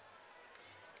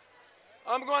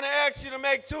 I'm going to ask you to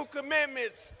make two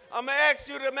commitments. I'm going to ask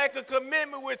you to make a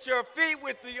commitment with your feet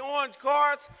with the orange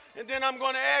cards, and then I'm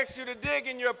going to ask you to dig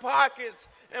in your pockets,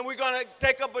 and we're going to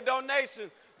take up a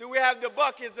donation. Do we have the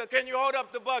buckets? Can you hold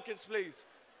up the buckets, please?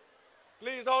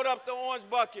 Please hold up the orange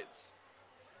buckets.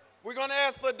 We're going to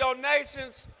ask for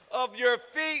donations of your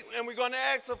feet, and we're going to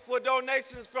ask for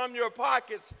donations from your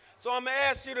pockets. So I'm going to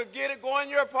ask you to go in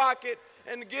your pocket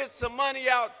and get some money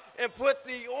out and put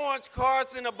the orange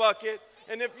cards in a bucket.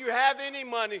 And if you have any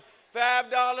money, $5,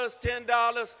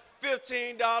 $10,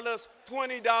 $15,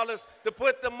 $20, to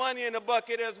put the money in the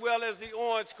bucket as well as the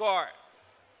orange card.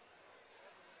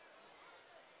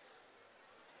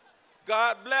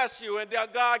 God bless you, and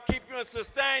that God keep you and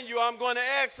sustain you. I'm going to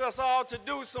ask us all to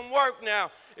do some work now.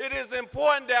 It is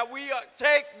important that we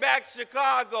take back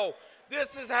Chicago.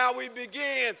 This is how we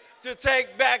begin to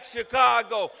take back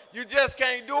Chicago. You just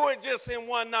can't do it just in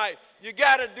one night. You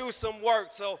got to do some work.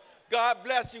 So God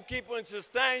bless you, keep you and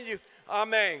sustain you.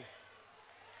 Amen.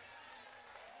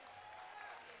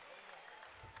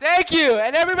 Thank you.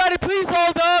 And everybody please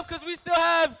hold up because we still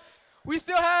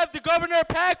have the Governor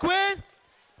Paquin.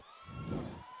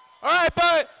 All right,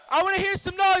 but I want to hear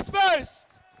some noise first.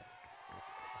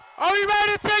 Are we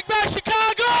ready to take back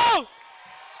Chicago?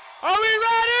 Are we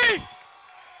ready?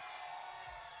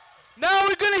 Now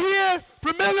we're going to hear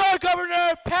from Illinois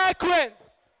Governor Paquin.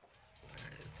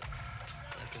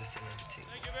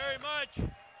 Thank you very much.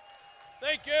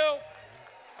 Thank you.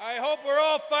 I hope we're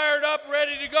all fired up,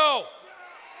 ready to go.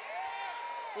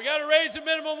 We got to raise the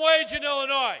minimum wage in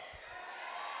Illinois.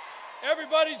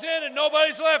 Everybody's in and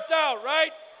nobody's left out,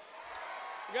 right?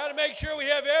 We got to make sure we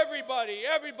have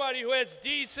everybody who has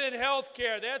decent health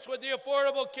care. That's what the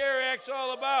Affordable Care Act's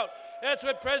all about. That's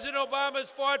what President Obama's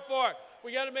fought for.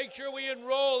 We got to make sure we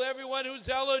enroll everyone who's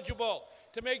eligible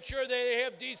to make sure they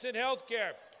have decent health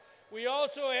care. We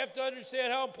also have to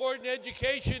understand how important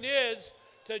education is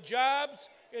to jobs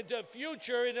and to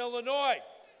future in Illinois.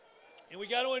 And we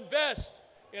got to invest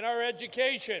in our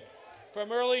education,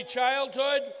 from early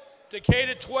childhood to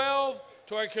K-12,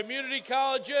 to our community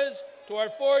colleges, to our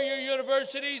four-year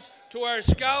universities, to our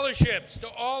scholarships, to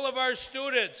all of our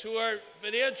students who are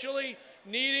financially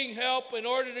needing help in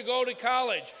order to go to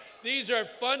college. These are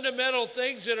fundamental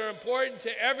things that are important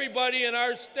to everybody in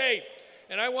our state.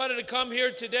 And I wanted to come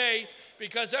here today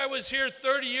because I was here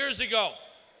 30 years ago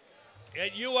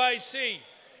at UIC,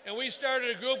 and we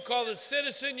started a group called the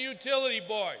Citizen Utility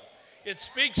Board. It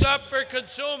speaks up for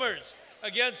consumers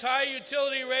against high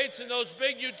utility rates in those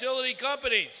big utility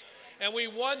companies. And we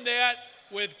won that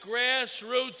with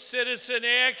grassroots citizen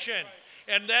action.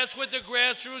 And that's what the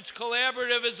Grassroots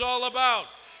Collaborative is all about.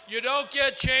 You don't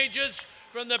get changes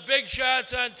from the big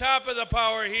shots on top of the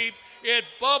power heap. It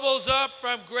bubbles up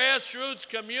from grassroots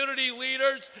community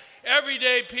leaders,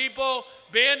 everyday people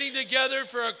banding together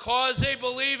for a cause they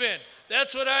believe in.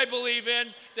 That's what I believe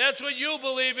in. That's what you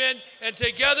believe in. And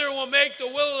together we'll make the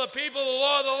will of the people the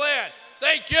law of the land.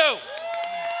 Thank you.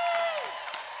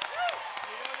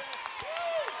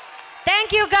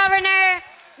 Thank you, Governor.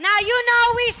 Now you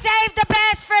know we saved the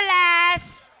best for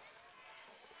last.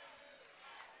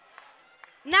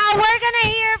 Now we're going to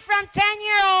hear from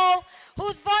 10-year-old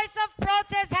whose voice of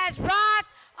protest has rocked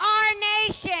our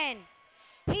nation.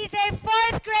 He's a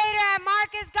 4th grader at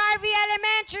Marcus Garvey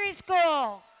Elementary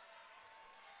School.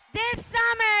 This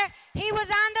summer, he was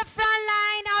on the front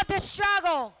line of the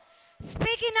struggle,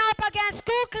 speaking up against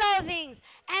school closings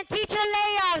and teacher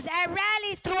layoffs at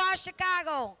rallies throughout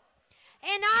Chicago.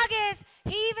 In August,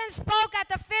 he even spoke at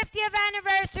the 50th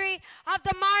anniversary of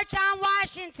the March on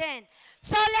Washington.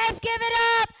 So let's give it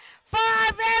up for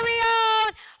our very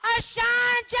own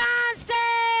Ashawn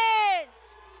Johnson.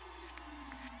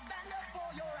 Stand up for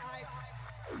your right.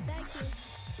 Thank you.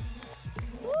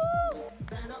 Woo!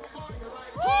 Stand up for your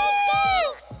right. Whose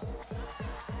schools?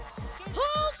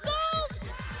 Whose schools?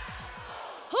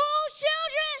 Whose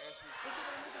children?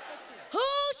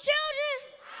 Whose children?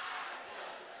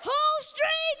 Whose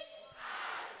streets?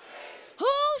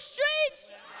 Whose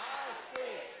streets?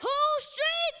 Whose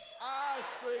streets? Our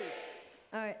streets.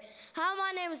 All right. Hi,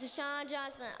 my name is Ashawn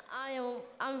Johnson.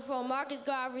 I'm from Marcus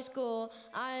Garvey School.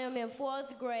 I am in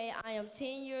 4th grade. I am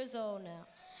 10 years old now.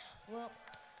 Well,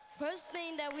 first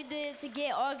thing that we did to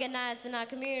get organized in our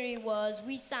community was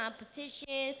we signed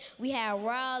petitions, we had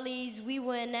rallies, we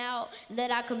went out,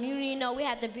 let our community know. We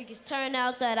had the biggest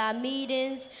turnouts at our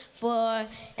meetings for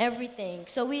everything.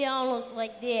 So we almost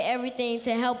did everything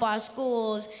to help our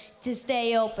schools to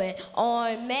stay open.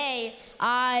 On May,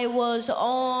 I was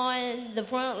on the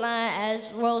front line,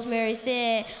 as Rosemary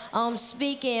said,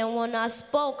 speaking. When I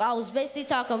spoke, I was basically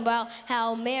talking about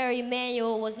how Mayor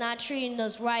Emanuel was not treating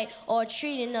us right or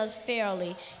treating us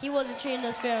fairly. He wasn't treating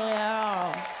us fairly at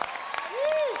all.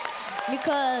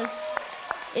 Because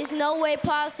it's no way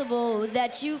possible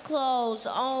that you close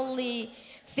only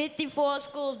 54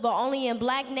 schools, but only in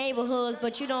black neighborhoods,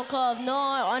 but you don't close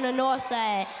none on the north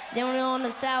side. They're only on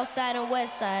the south side and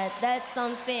west side. That's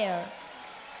unfair.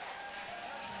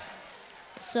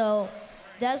 So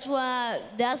that's why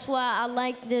I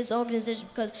like this organization,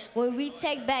 because when we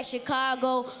take back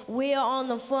Chicago, we're on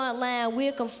the front line.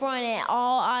 We're confronting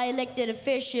all our elected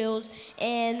officials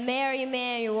and Mayor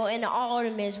Emanuel and the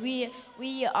aldermen.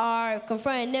 We are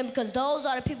confronting them because those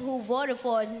are the people who voted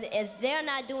for it. If they're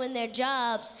not doing their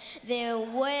jobs, then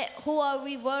who are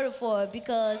we voting for?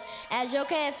 Because as your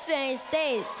campaign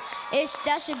states,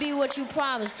 that should be what you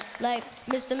promised. Like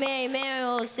Mr. Mayor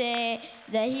Emanuel said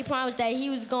that he promised that he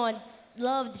was going to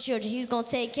love the children, he was going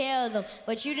to take care of them.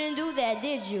 But you didn't do that,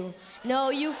 did you? No,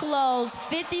 you closed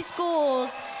 50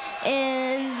 schools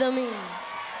in the meeting.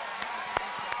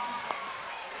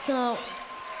 So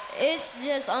it's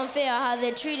just unfair how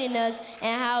they're treating us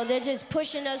and how they're just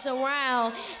pushing us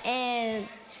around, and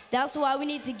that's why we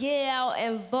need to get out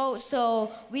and vote so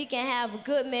we can have a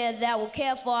good mayor that will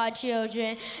care for our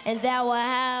children and that will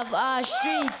have our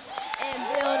streets and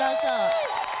build us up.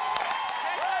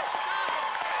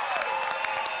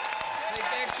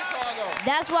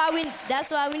 That's why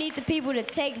we need the people to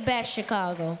take back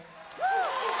Chicago.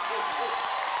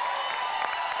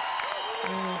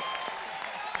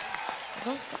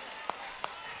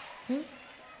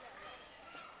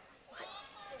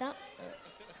 Stop.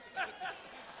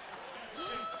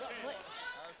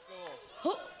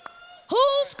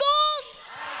 Whose schools?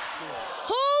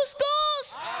 Whose schools?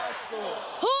 Our schools.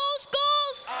 Whose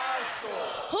schools? Our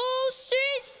schools. Whose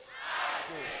streets?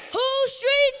 Whose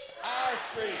streets? Our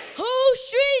streets. Whose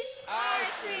streets? Our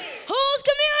streets. Whose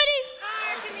community?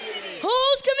 Our community.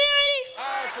 Whose community?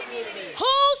 Our community.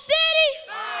 Whose city?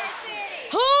 Our city.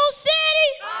 Whose city?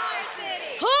 Our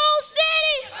city. Whose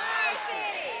city? Our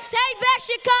city. Take back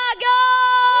Chicago!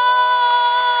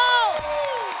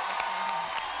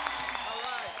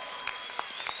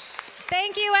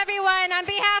 Thank you, everyone. On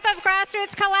behalf of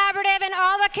Grassroots Collaborative and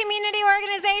all the community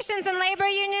organizations and labor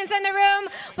unions in the room,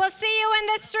 we'll see you in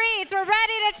the streets. We're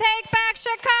ready to take back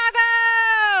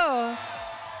Chicago!